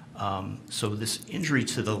 So this injury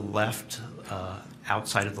to the left,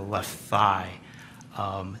 outside of the left thigh,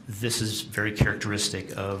 this is very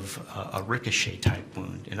characteristic of a ricochet type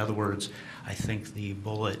wound. In other words, I think the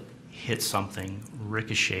bullet hit something,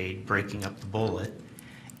 ricocheted, breaking up the bullet,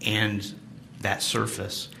 and that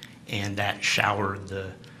surface, and that showered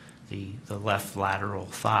the left lateral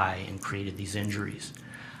thigh and created these injuries.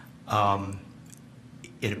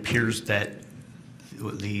 It appears that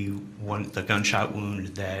the gunshot wound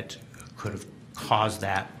that could have caused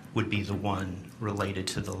that would be the one related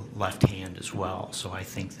to the left hand as well. So I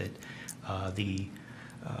think that the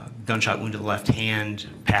gunshot wound to the left hand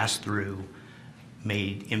passed through,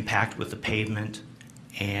 made impact with the pavement,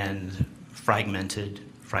 and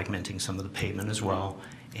fragmenting some of the pavement as well,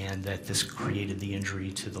 and that this created the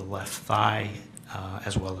injury to the left thigh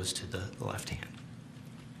as well as to the left hand.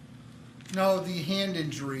 Now, the hand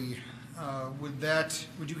injury,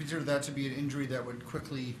 would you consider that to be an injury that would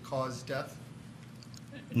quickly cause death?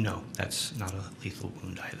 No, that's not a lethal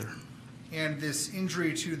wound either. And this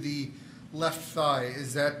injury to the left thigh,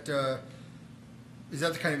 is that the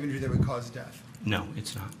kind of injury that would cause death? No,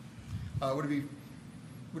 it's not. Would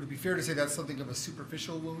it be fair to say that's something of a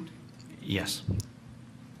superficial wound? Yes.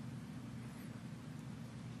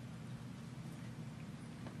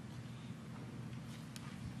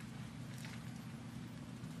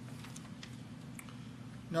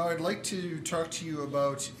 Now, I'd like to talk to you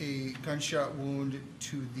about a gunshot wound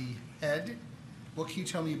to the head. What can you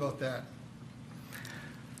tell me about that?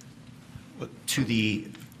 To the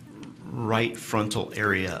right frontal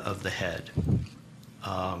area of the head.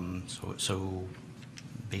 So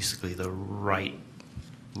basically the right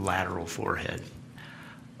lateral forehead.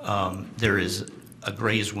 There is a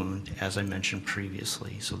graze wound, as I mentioned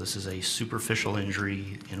previously. So this is a superficial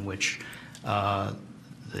injury in which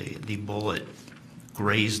the bullet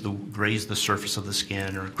grazed the surface of the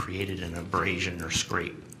skin or created an abrasion or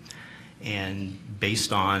scrape. And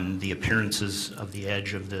based on the appearances of the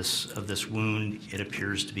edge of this wound, it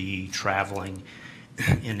appears to be traveling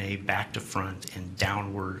in a back to front and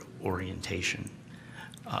downward orientation.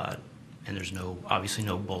 And there's obviously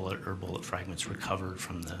no bullet or bullet fragments recovered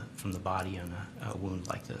from the body on a wound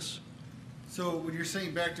like this. So when you're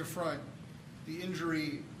saying back to front, the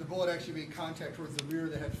bullet actually made contact towards the rear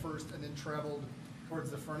of the head first and then traveled towards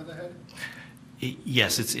the front of the head?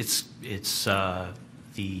 Yes, it's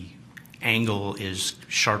the angle is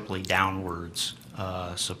sharply downwards,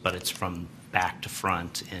 but it's from back to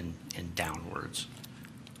front and downwards.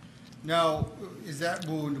 Now,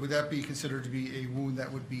 would that be considered to be a wound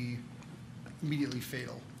that would be immediately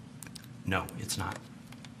fatal? No, it's not.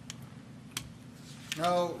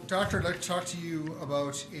 Now, doctor, I'd like to talk to you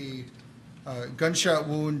about a gunshot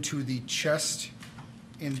wound to the chest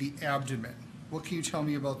and the abdomen. What can you tell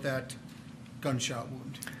me about that gunshot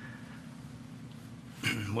wound?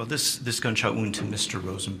 Well, this gunshot wound to Mr.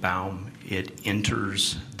 Rosenbaum, it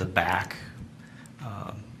enters the back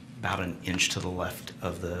about an inch to the left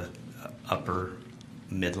of the upper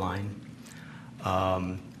midline.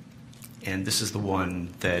 And this is the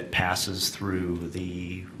one that passes through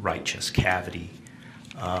the right chest cavity.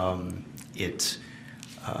 It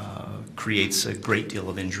creates a great deal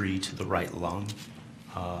of injury to the right lung.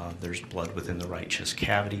 There's blood within the right chest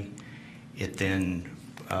cavity. It then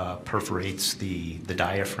perforates the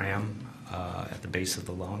diaphragm at the base of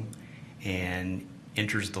the lung and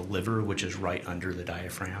enters the liver, which is right under the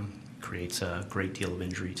diaphragm. Creates a great deal of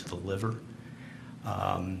injury to the liver.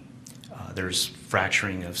 There's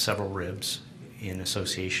fracturing of several ribs in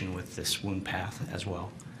association with this wound path as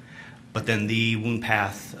well. But then the wound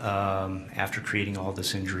path, after creating all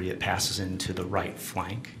this injury, it passes into the right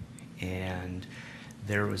flank, and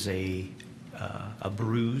there was a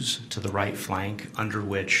bruise to the right flank under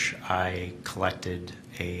which I collected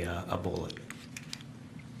a bullet.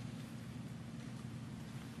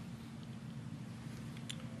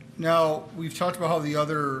 Now, we've talked about how the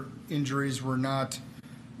other injuries were not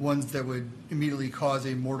ones that would immediately cause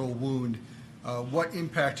a mortal wound. What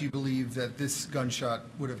impact do you believe that this gunshot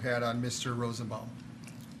would have had on Mr. Rosenbaum?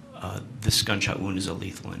 This gunshot wound is a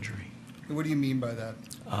lethal injury. And what do you mean by that?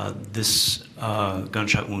 This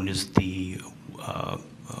gunshot wound is the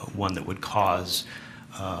one that would cause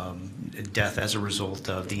death as a result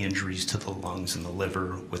of the injuries to the lungs and the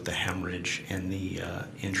liver with the hemorrhage and the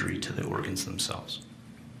injury to the organs themselves.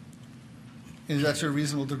 And is that to a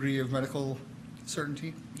reasonable degree of medical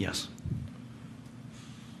certainty? Yes.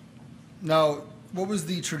 Now, what was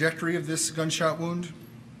the trajectory of this gunshot wound?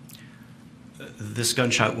 This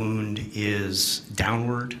gunshot wound is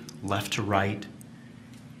downward, left to right,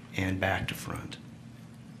 and back to front.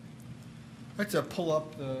 I'd like to pull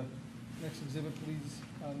up the next exhibit, please,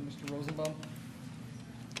 on Mr. Rosenbaum.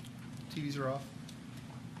 TVs are off.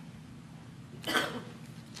 Mr.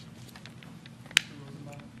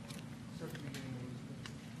 Rosenbaum, start the beginning of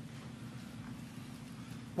this.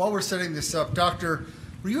 While we're setting this up, Doctor,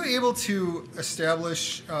 were you able to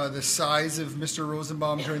establish the size of Mr.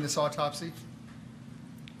 Rosenbaum during this autopsy?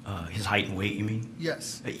 His height and weight, you mean?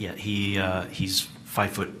 Yes. Yeah, he's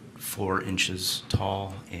 5'4"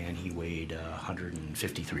 tall, and he weighed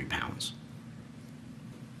 153 pounds.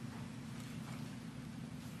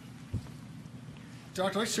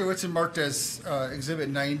 Dr. Let's show what's marked as Exhibit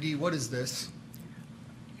 90. What is this?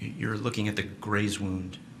 You're looking at the graze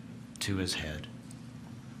wound to his head.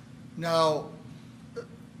 Now,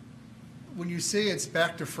 when you say it's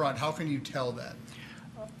back to front, how can you tell that?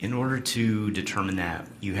 In order to determine that,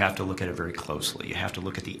 you have to look at it very closely. You have to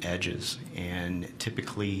look at the edges, and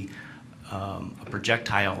typically a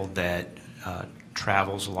projectile that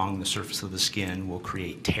travels along the surface of the skin will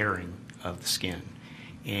create tearing of the skin.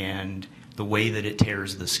 And the way that it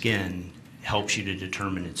tears the skin helps you to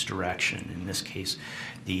determine its direction. In this case,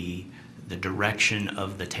 the direction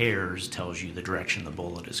of the tears tells you the direction the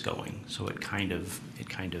bullet is going. So it kind of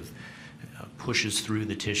pushes through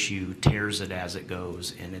the tissue, tears it as it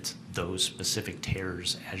goes, and it's those specific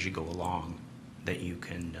tears as you go along that you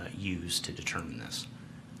can use to determine this.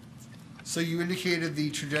 So you indicated the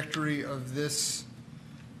trajectory of this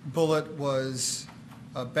bullet was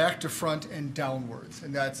back to front and downwards,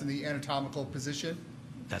 and that's in the anatomical position?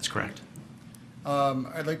 That's correct.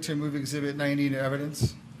 I'd like to move Exhibit 90 into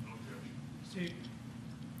evidence. Steve?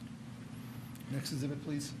 Next exhibit,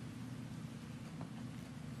 please.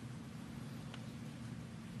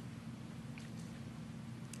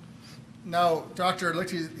 Now, Doctor, I'd like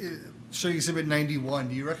to show you Exhibit 91.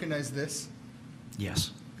 Do you recognize this?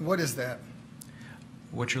 Yes. What is that?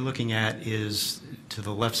 What you're looking at is to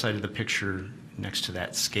the left side of the picture next to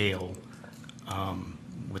that scale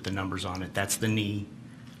with the numbers on it. That's the knee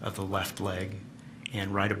of the left leg.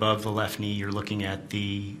 And right above the left knee, you're looking at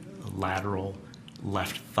the lateral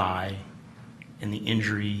left thigh. And the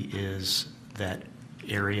injury is that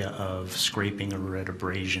area of scraping or red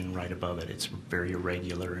abrasion right above it. It's very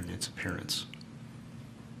irregular in its appearance.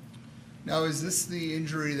 Now, is this the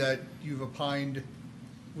injury that you've opined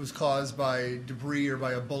was caused by debris or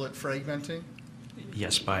by a bullet fragmenting?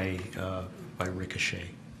 Yes, by ricochet.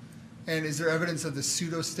 And is there evidence of the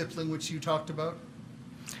pseudo-stippling which you talked about?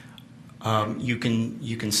 You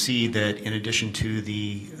can see that in addition to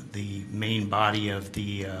the main body of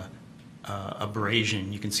the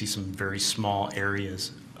abrasion, you can see some very small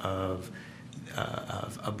areas of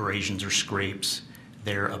abrasions or scrapes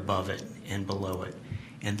there above it and below it.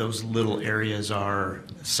 And those little areas are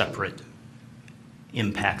separate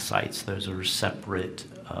impact sites. Those are separate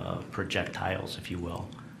projectiles, if you will.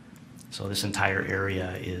 So this entire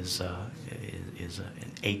area is an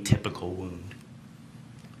atypical wound.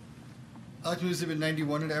 I'd like to move Exhibit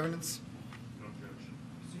 91 into evidence. No objection.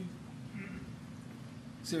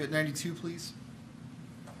 Exhibit 92, please.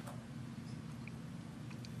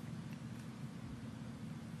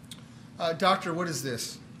 Doctor, what is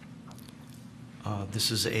this?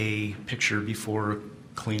 This is a picture before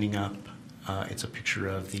cleaning up. It's a picture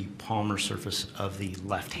of the palmar surface of the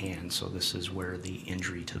left hand. So this is where the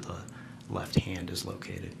injury to the left hand is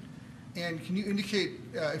located. And can you indicate,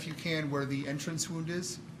 if you can, where the entrance wound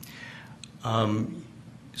is?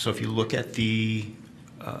 So if you look at the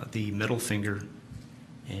middle finger,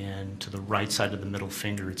 and to the right side of the middle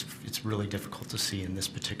finger, it's really difficult to see in this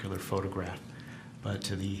particular photograph. But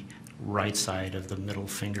to the right side of the middle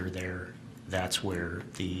finger there, that's where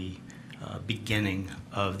the beginning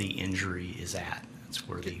of the injury is at. That's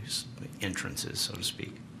where the entrance is, so to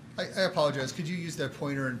speak. I apologize. Could you use that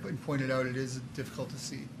pointer and point it out? It is difficult to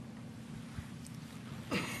see.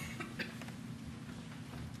 Middle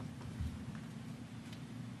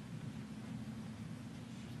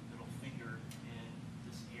finger in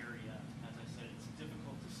this area, as I said, it's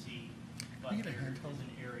difficult to see, but Can you get a there handheld? is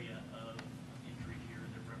an area of injury here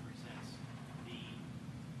that represents the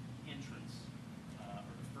entrance, or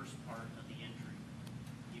the first part of the injury.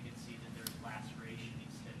 You can see that there's laceration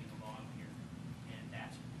extending along here, and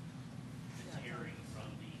that's the tearing from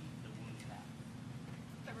the wound path.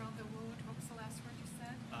 Around the wound, what was the last word you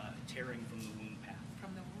said? Tearing from the wound path.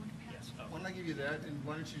 From the wound path? Yes. Why don't I give you that, and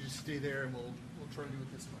why don't you just stay there, and we'll try to do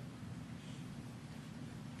it this way.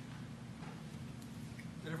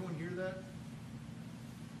 Did everyone hear that?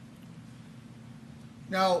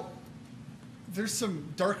 Now, there's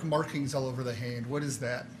some dark markings all over the hand. What is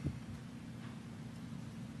that?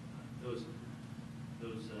 Those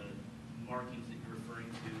markings that you're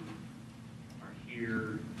referring to are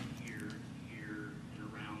here, here, here,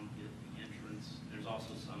 and around the entrance. There's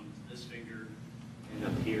also some to this finger and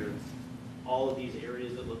up here. All of these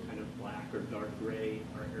areas that look kind of black or dark gray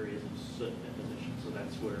are areas of soot deposition. So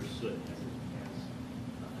that's where soot has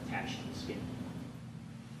attached to the skin.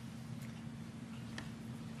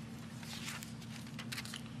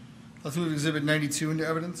 Let's move Exhibit 92 into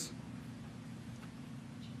evidence.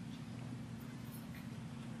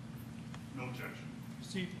 No objection.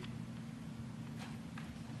 Proceed.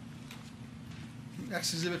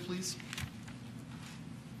 Next exhibit, please.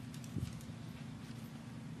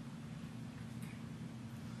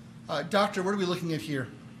 Doctor, what are we looking at here?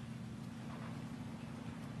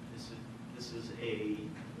 This is a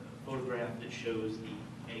photograph that shows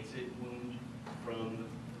the exit wound from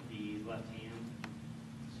the left hand.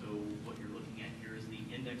 So what you're looking at here is the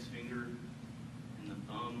index finger and the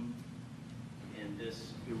thumb, and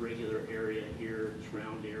this irregular area here, this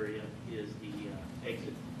round area, is the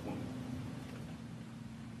exit point.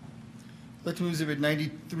 Let's move Exhibit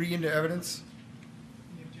 93 into evidence.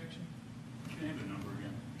 Any objection? Can you have the number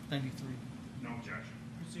again? 93. No objection.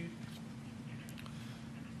 Proceed.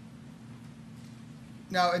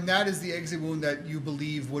 Now, and that is the exit wound that you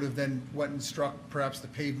believe would have then went and struck perhaps the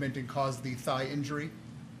pavement and caused the thigh injury?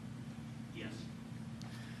 Yes.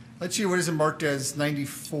 Let's see, what is it marked as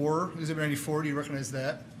 94? Exhibit 94, do you recognize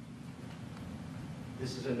that?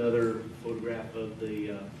 This is another photograph of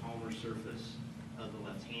the palmar surface of the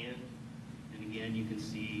left hand. And again, you can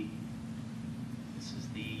see this is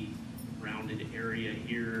the rounded area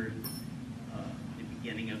here, the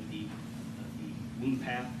beginning of the wound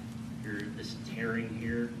path. Here, this tearing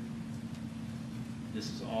here. This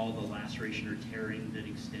is all the laceration or tearing that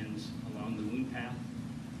extends along the wound path.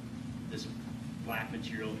 This black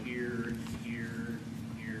material here, here,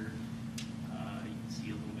 here. You can see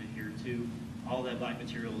a little bit here too. All that black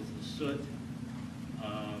material is the soot.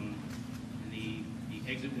 And the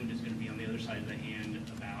exit wound is going to be on the other side of the hand,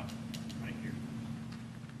 about right here.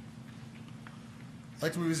 I'd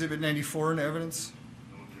like to move Exhibit 94 into evidence.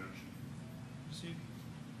 No objection. Proceed.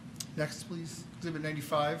 Next, please. Exhibit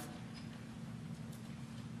 95.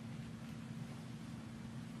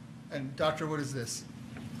 And doctor, what is this?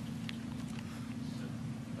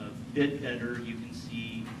 A bit better, you can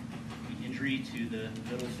see the injury to the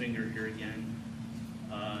middle finger here again.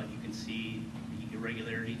 You can see the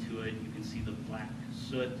irregularity to it. You can see the black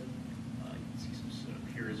soot. You can see some soot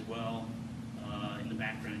up here as well. In the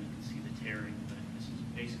background, you can see the tearing. But this is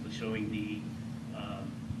basically showing the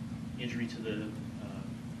injury to the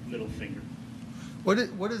middle finger. What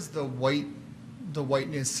is the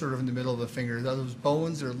whiteness sort of in the middle of the finger? Are those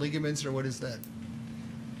bones or ligaments or what is that?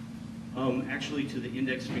 Actually, to the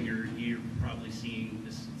index finger, you're probably seeing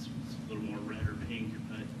this. It's a little more red or pink,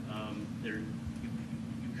 but there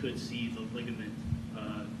you could see the ligament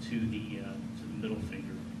to the middle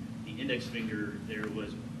finger. The index finger, there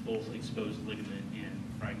was both exposed ligament and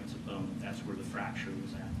fragments of bone. That's where the fracture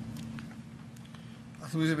was at.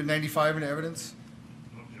 Exhibit 95 in evidence.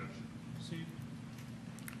 No objection. Proceed.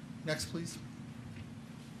 Next, please.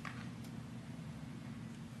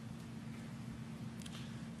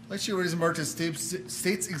 Let's see what is marked as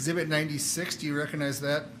State's Exhibit 96. Do you recognize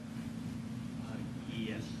that?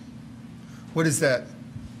 Yes. What is that?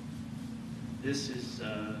 This is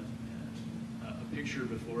a picture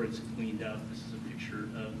before it's cleaned up. This is a picture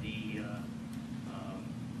of the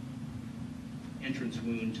entrance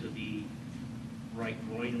wound to the right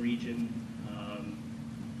groin region.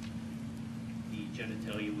 The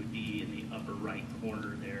genitalia would be in the upper right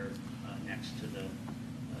corner there, next to the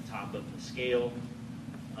top of the scale.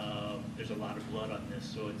 There's a lot of blood on this,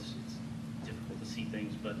 so it's difficult to see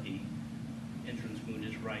things, but the entrance wound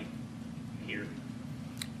is right here.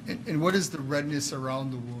 And what is the redness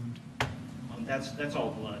around the wound? That's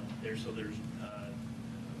all blood there, so there's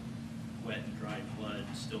wet and dried blood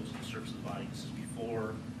still to the surface of the body. This is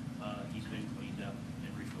before he's been cleaned up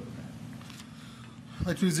and rephotographed. I'd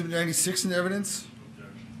like to Exhibit 96 in evidence. No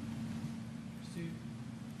objection. Proceed.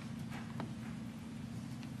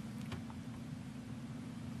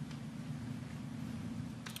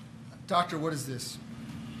 Doctor, what is this?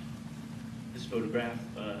 This photograph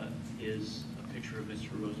is a picture of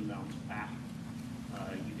Mr. Rosenbaum's back.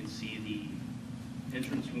 You can see the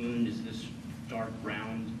entrance wound is this dark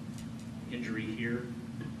round injury here.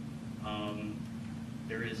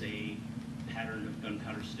 There is a pattern of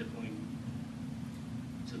gunpowder stippling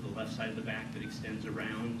to the left side of the back that extends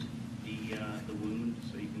around the wound,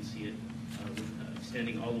 so you can see it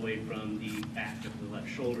extending all the way from the back of the left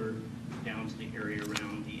shoulder down to the area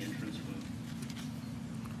around the entrance wound.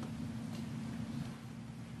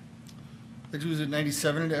 I'd like to Exhibit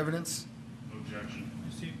 97 in evidence. No objection.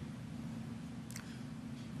 Proceed.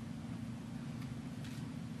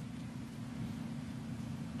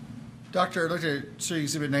 Doctor, I'd like to show you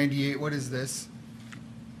Exhibit 98. What is this?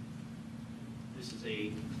 This is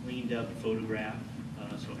a cleaned up photograph,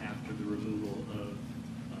 so after the removal of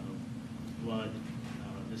blood,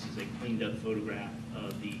 this is a cleaned up photograph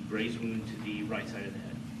of the graze wound to the right side of the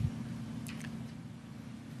head.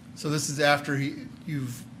 So this is after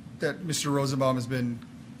that Mr. Rosenbaum has been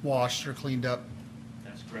washed or cleaned up.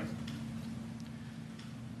 That's correct.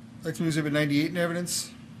 I'd like to move Exhibit 98 in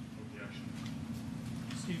evidence. No objection.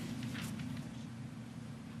 Proceed.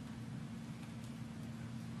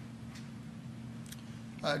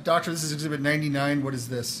 Doctor, this is Exhibit 99. What is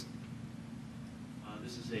this?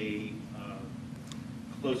 This is a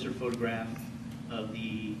closer photograph of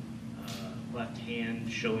the left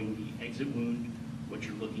hand showing the exit wound. What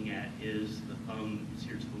you're looking at is the thumb is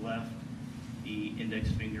here to the left, the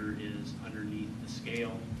index finger is underneath the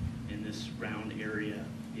scale, and this round area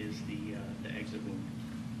is the exit wound.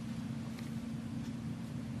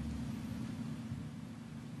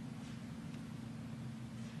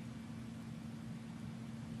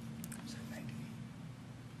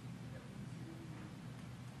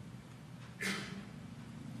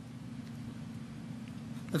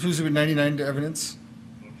 Let's move Exhibit 99 to evidence.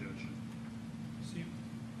 No objection. Proceed.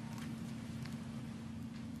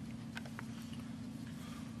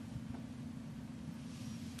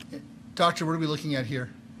 Doctor, what are we looking at here?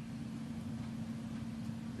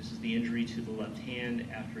 This is the injury to the left hand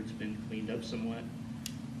after it's been cleaned up somewhat.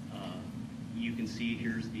 You can see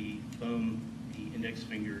here's the thumb, the index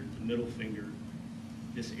finger, the middle finger.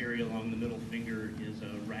 This area along the middle finger is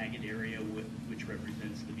a ragged area which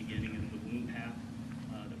represents the beginning of the wound path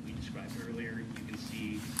that we described earlier. You can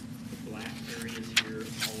see the black areas here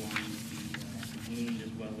all along the wound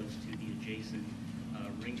as well as to the adjacent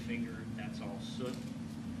ring finger. That's all soot.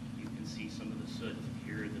 You can see some of the soot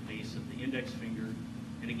here at the base of the index finger.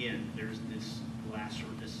 And again, there's this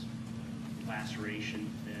laceration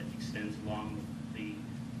that extends along the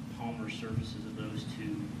palmar surfaces of those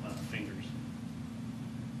two fingers.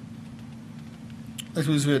 Let's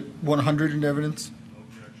move Exhibit 100 in evidence. No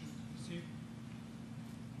objection. Proceed.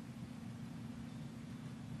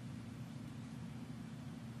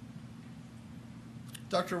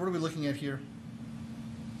 Doctor, what are we looking at here?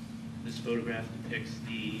 This photograph depicts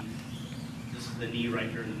this is the knee right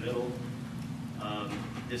here in the middle.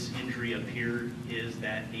 This injury up here is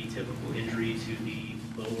that atypical injury to the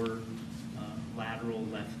lower lateral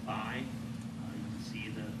left thigh. You can see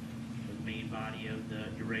the main body of the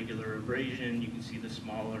irregular abrasion. You can see the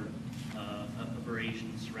smaller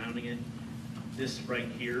abrasion surrounding it. This right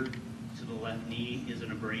here to the left knee is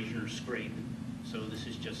an abrasion or scrape. So this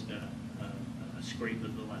is just a scrape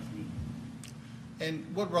of the left knee. And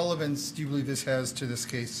what relevance do you believe this has to this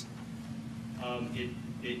case?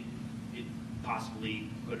 It possibly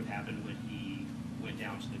could have happened when he went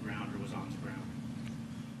down to the ground or was on the ground.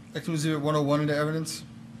 Victim Exhibit 101 into evidence.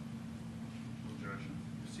 Objection.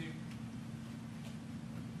 Proceed.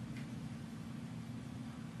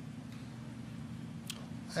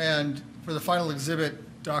 And for the final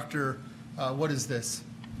exhibit, Doctor, what is this?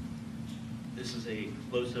 This is a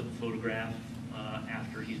close-up photograph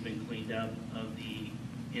after he's been cleaned up of the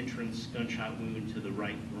entrance gunshot wound to the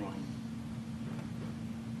right groin.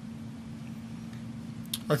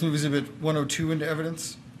 Victim Exhibit 102 into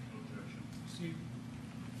evidence. Proceed.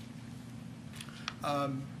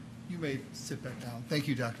 You may sit back down. Thank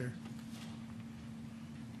you, Doctor.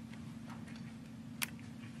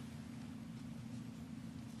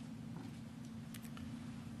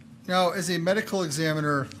 Now, as a medical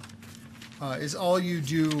examiner, is all you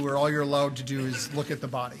do or all you're allowed to do is look at the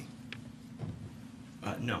body?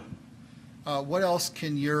 No. What else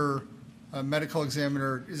can your medical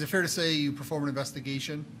examiner, is it fair to say you perform an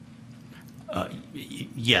investigation?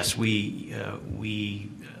 Yes, we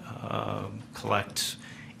collect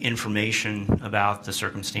information about the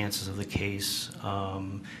circumstances of the case.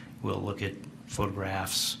 We'll look at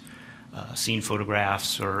photographs, scene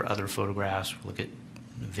photographs or other photographs. We'll look at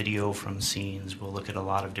video from scenes. We'll look at a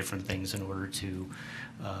lot of different things in order to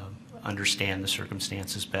understand the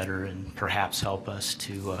circumstances better and perhaps help us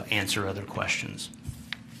to answer other questions.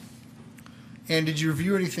 And did you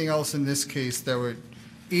review anything else in this case that would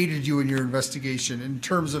aided you in your investigation in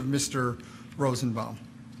terms of Mr. Rosenbaum?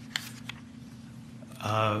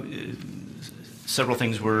 Several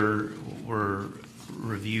things were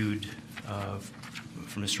reviewed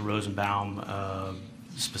for Mr. Rosenbaum,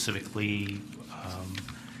 specifically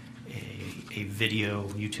a video,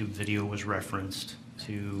 YouTube video was referenced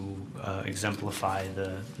to exemplify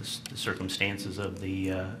the circumstances of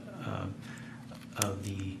the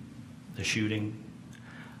shooting.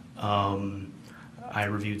 I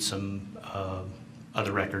reviewed some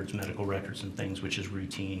other records, medical records and things, which is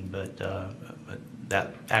routine, but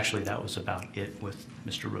that was about it with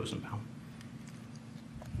Mr. Rosenbaum.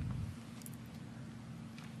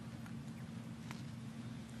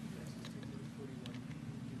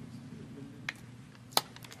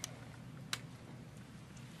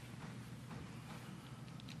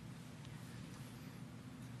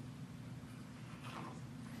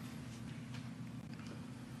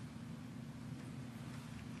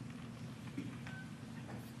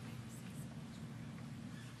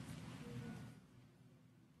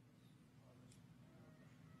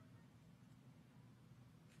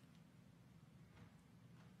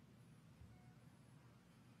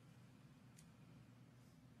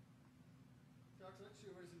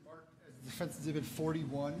 What is marked as Defense Exhibit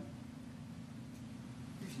 41?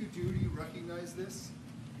 If you do you recognize this?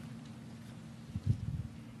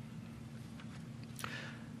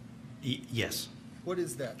 Yes. What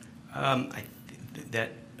is that?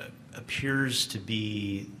 That appears to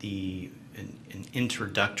be an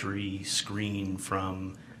introductory screen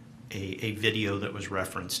from a video that was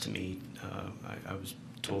referenced to me. I was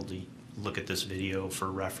told to look at this video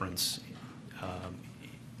for reference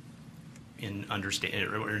in understanding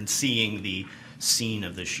or in seeing the scene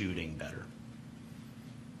of the shooting better.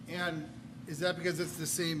 And is that because it's the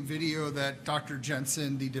same video that Dr.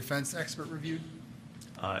 Jensen, the defense expert, reviewed?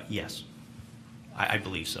 Yes, I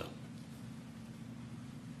believe so.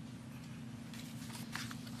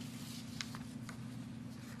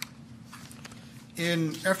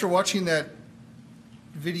 After watching that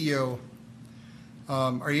video,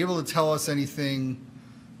 are you able to tell us anything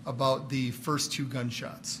about the first two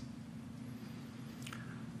gunshots?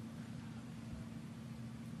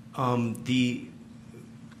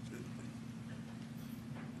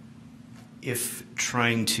 If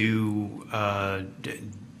trying to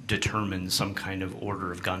determine some kind of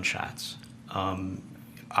order of gunshots,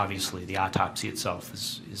 obviously the autopsy itself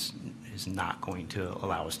is not going to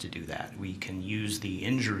allow us to do that. We can use the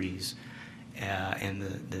injuries and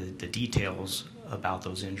the details about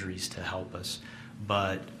those injuries to help us,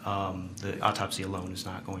 but the autopsy alone is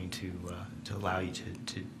not going to allow you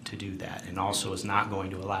to do that, and also is not going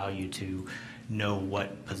to allow you to know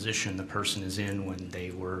what position the person is in when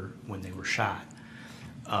they were shot.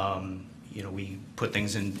 You know, we put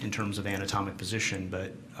things in terms of anatomic position,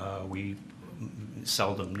 but we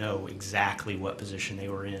seldom know exactly what position they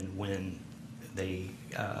were in when the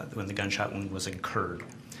gunshot wound was incurred.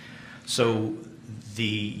 So the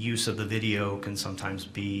use of the video can sometimes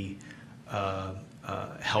be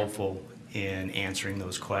helpful in answering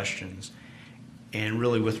those questions. And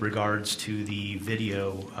really with regards to the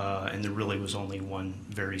video, and there really was only one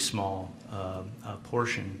very small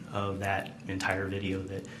portion of that entire video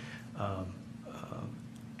that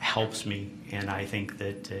helps me, and I think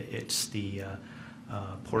that it's the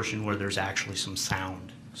portion where there's actually some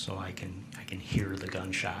sound, so I can hear the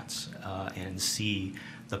gunshots and see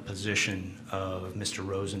the position of Mr.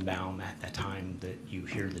 Rosenbaum at that time that you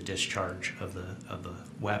hear the discharge of the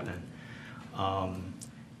weapon.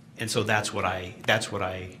 And so that's what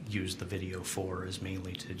I use the video for, is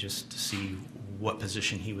mainly to just see what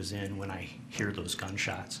position he was in when I hear those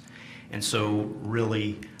gunshots. And so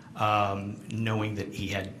really knowing that he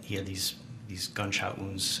had these gunshot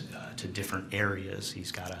wounds to different areas.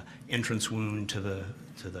 He's got an entrance wound to the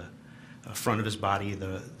front of his body,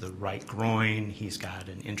 the right groin. He's got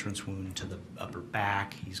an entrance wound to the upper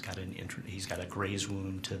back. He's got a graze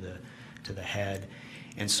wound to the head.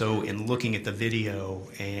 And so in looking at the video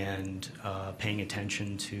and paying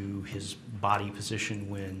attention to his body position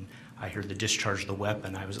when I heard the discharge of the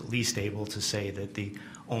weapon, I was at least able to say that the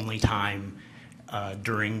only time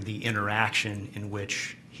during the interaction in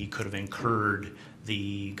which he could have incurred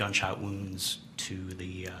the gunshot wounds to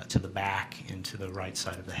the back and to the right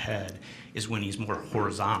side of the head is when he's more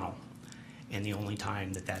horizontal. And the only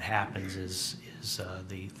time that happens is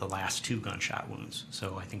the last two gunshot wounds.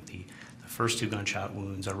 So I think the first two gunshot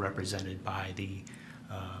wounds are represented by the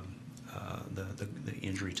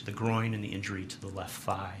injury to the groin and the injury to the left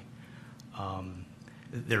thigh.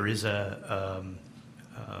 There is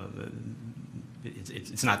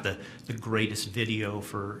it's not the greatest video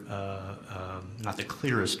for, not the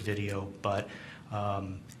clearest video, but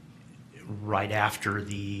right after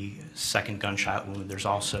the second gunshot wound, there's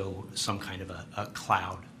also some kind of a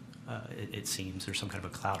cloud. It seems there's some kind of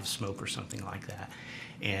a cloud of smoke or something like that.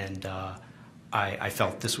 And I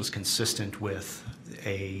felt this was consistent with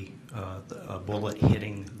a bullet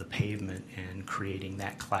hitting the pavement and creating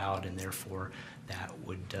that cloud, and therefore that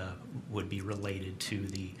would be related to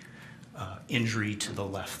the injury to the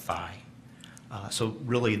left thigh. So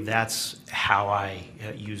really that's how I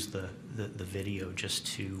use the video, just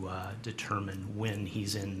to determine when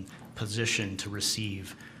he's in position to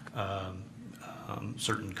receive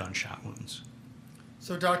certain gunshot wounds.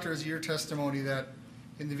 So doctor, is your testimony that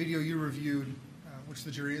in the video you reviewed, which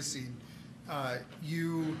the jury has seen,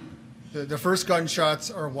 the first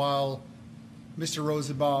gunshots are while Mr.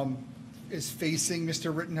 Rosenbaum is facing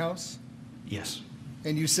Mr. Rittenhouse? Yes.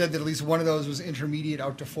 And you said that at least one of those was intermediate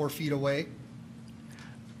out to 4 feet away?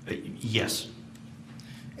 Yes.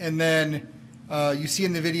 And then you see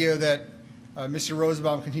in the video that Mr.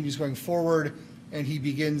 Rosenbaum continues going forward and he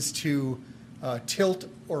begins to tilt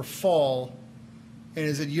or fall. And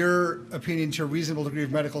is it your opinion, to a reasonable degree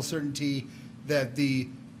of medical certainty, that the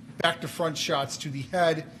back to front shots to the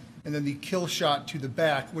head and then the kill shot to the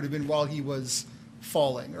back would have been while he was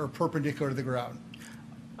falling or perpendicular to the ground?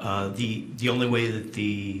 The only way that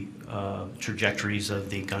the trajectories of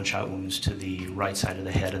the gunshot wounds to the right side of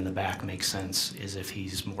the head and the back make sense is if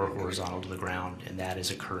he's more horizontal to the ground, and that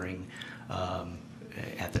is occurring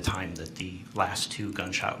at the time that the last two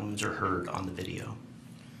gunshot wounds are heard on the video.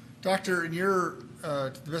 Doctor, in your,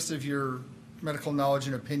 to the best of your medical knowledge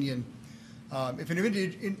and opinion, if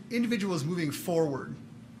an individual is moving forward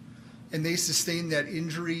and they sustain that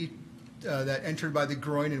injury that entered by the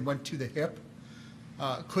groin and went to the hip,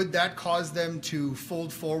 could that cause them to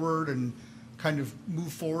fold forward and kind of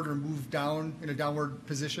move forward or move down in a downward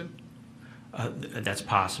position? That's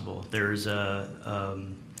possible. There's a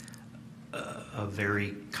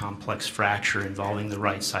very complex fracture involving the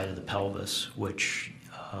right side of the pelvis, which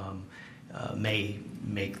may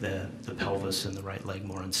make the pelvis and the right leg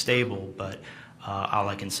more unstable, but all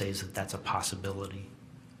I can say is that that's a possibility.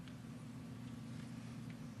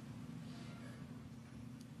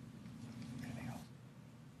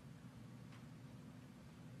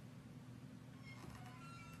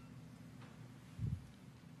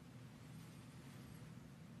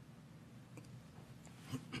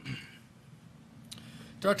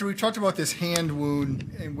 Doctor, we talked about this hand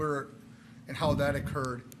wound and how that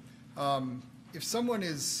occurred. If someone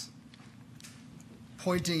is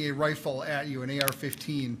pointing a rifle at you, an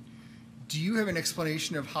AR-15, do you have an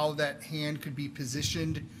explanation of how that hand could be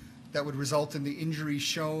positioned that would result in the injury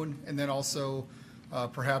shown, and then also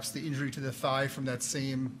perhaps the injury to the thigh from that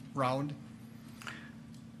same round?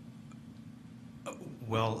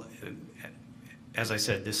 Well, as I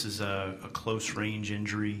said, this is a close range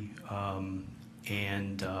injury.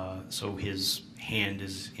 And so his hand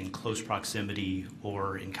is in close proximity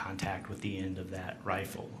or in contact with the end of that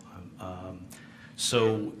rifle.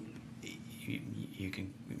 So you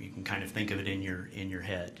can kind of think of it in your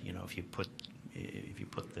head. You know, if you put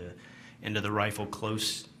the end of the rifle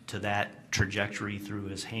close to that trajectory through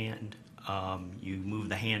his hand, you move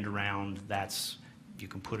the hand around. You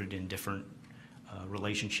can put it in different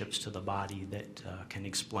relationships to the body that can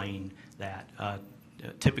explain that.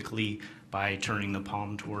 Typically, by turning the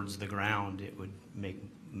palm towards the ground, it would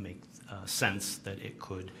make sense that it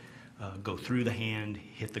could go through the hand,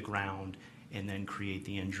 hit the ground, and then create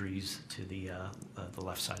the injuries to the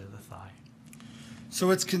left side of the thigh.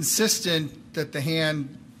 So it's consistent that the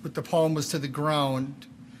hand with the palm was to the ground,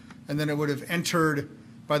 and then it would have entered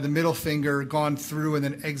by the middle finger, gone through, and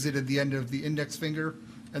then exited the end of the index finger,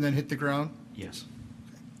 and then hit the ground? Yes.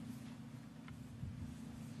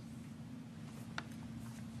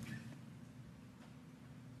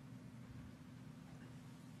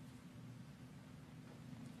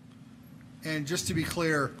 And just to be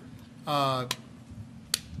clear,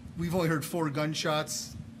 we've only heard 4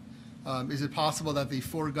 gunshots. Is it possible that the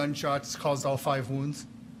 4 gunshots caused all 5 wounds?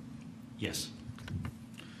 Yes.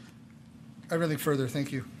 I have nothing further.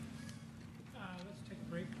 Thank you. Let's take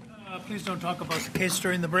a break. Please don't talk about the case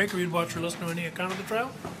during the break. Read, watch, or listen to any account of the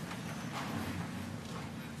trial.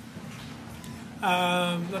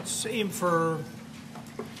 Let's aim for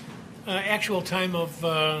actual time of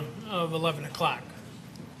 11 o'clock.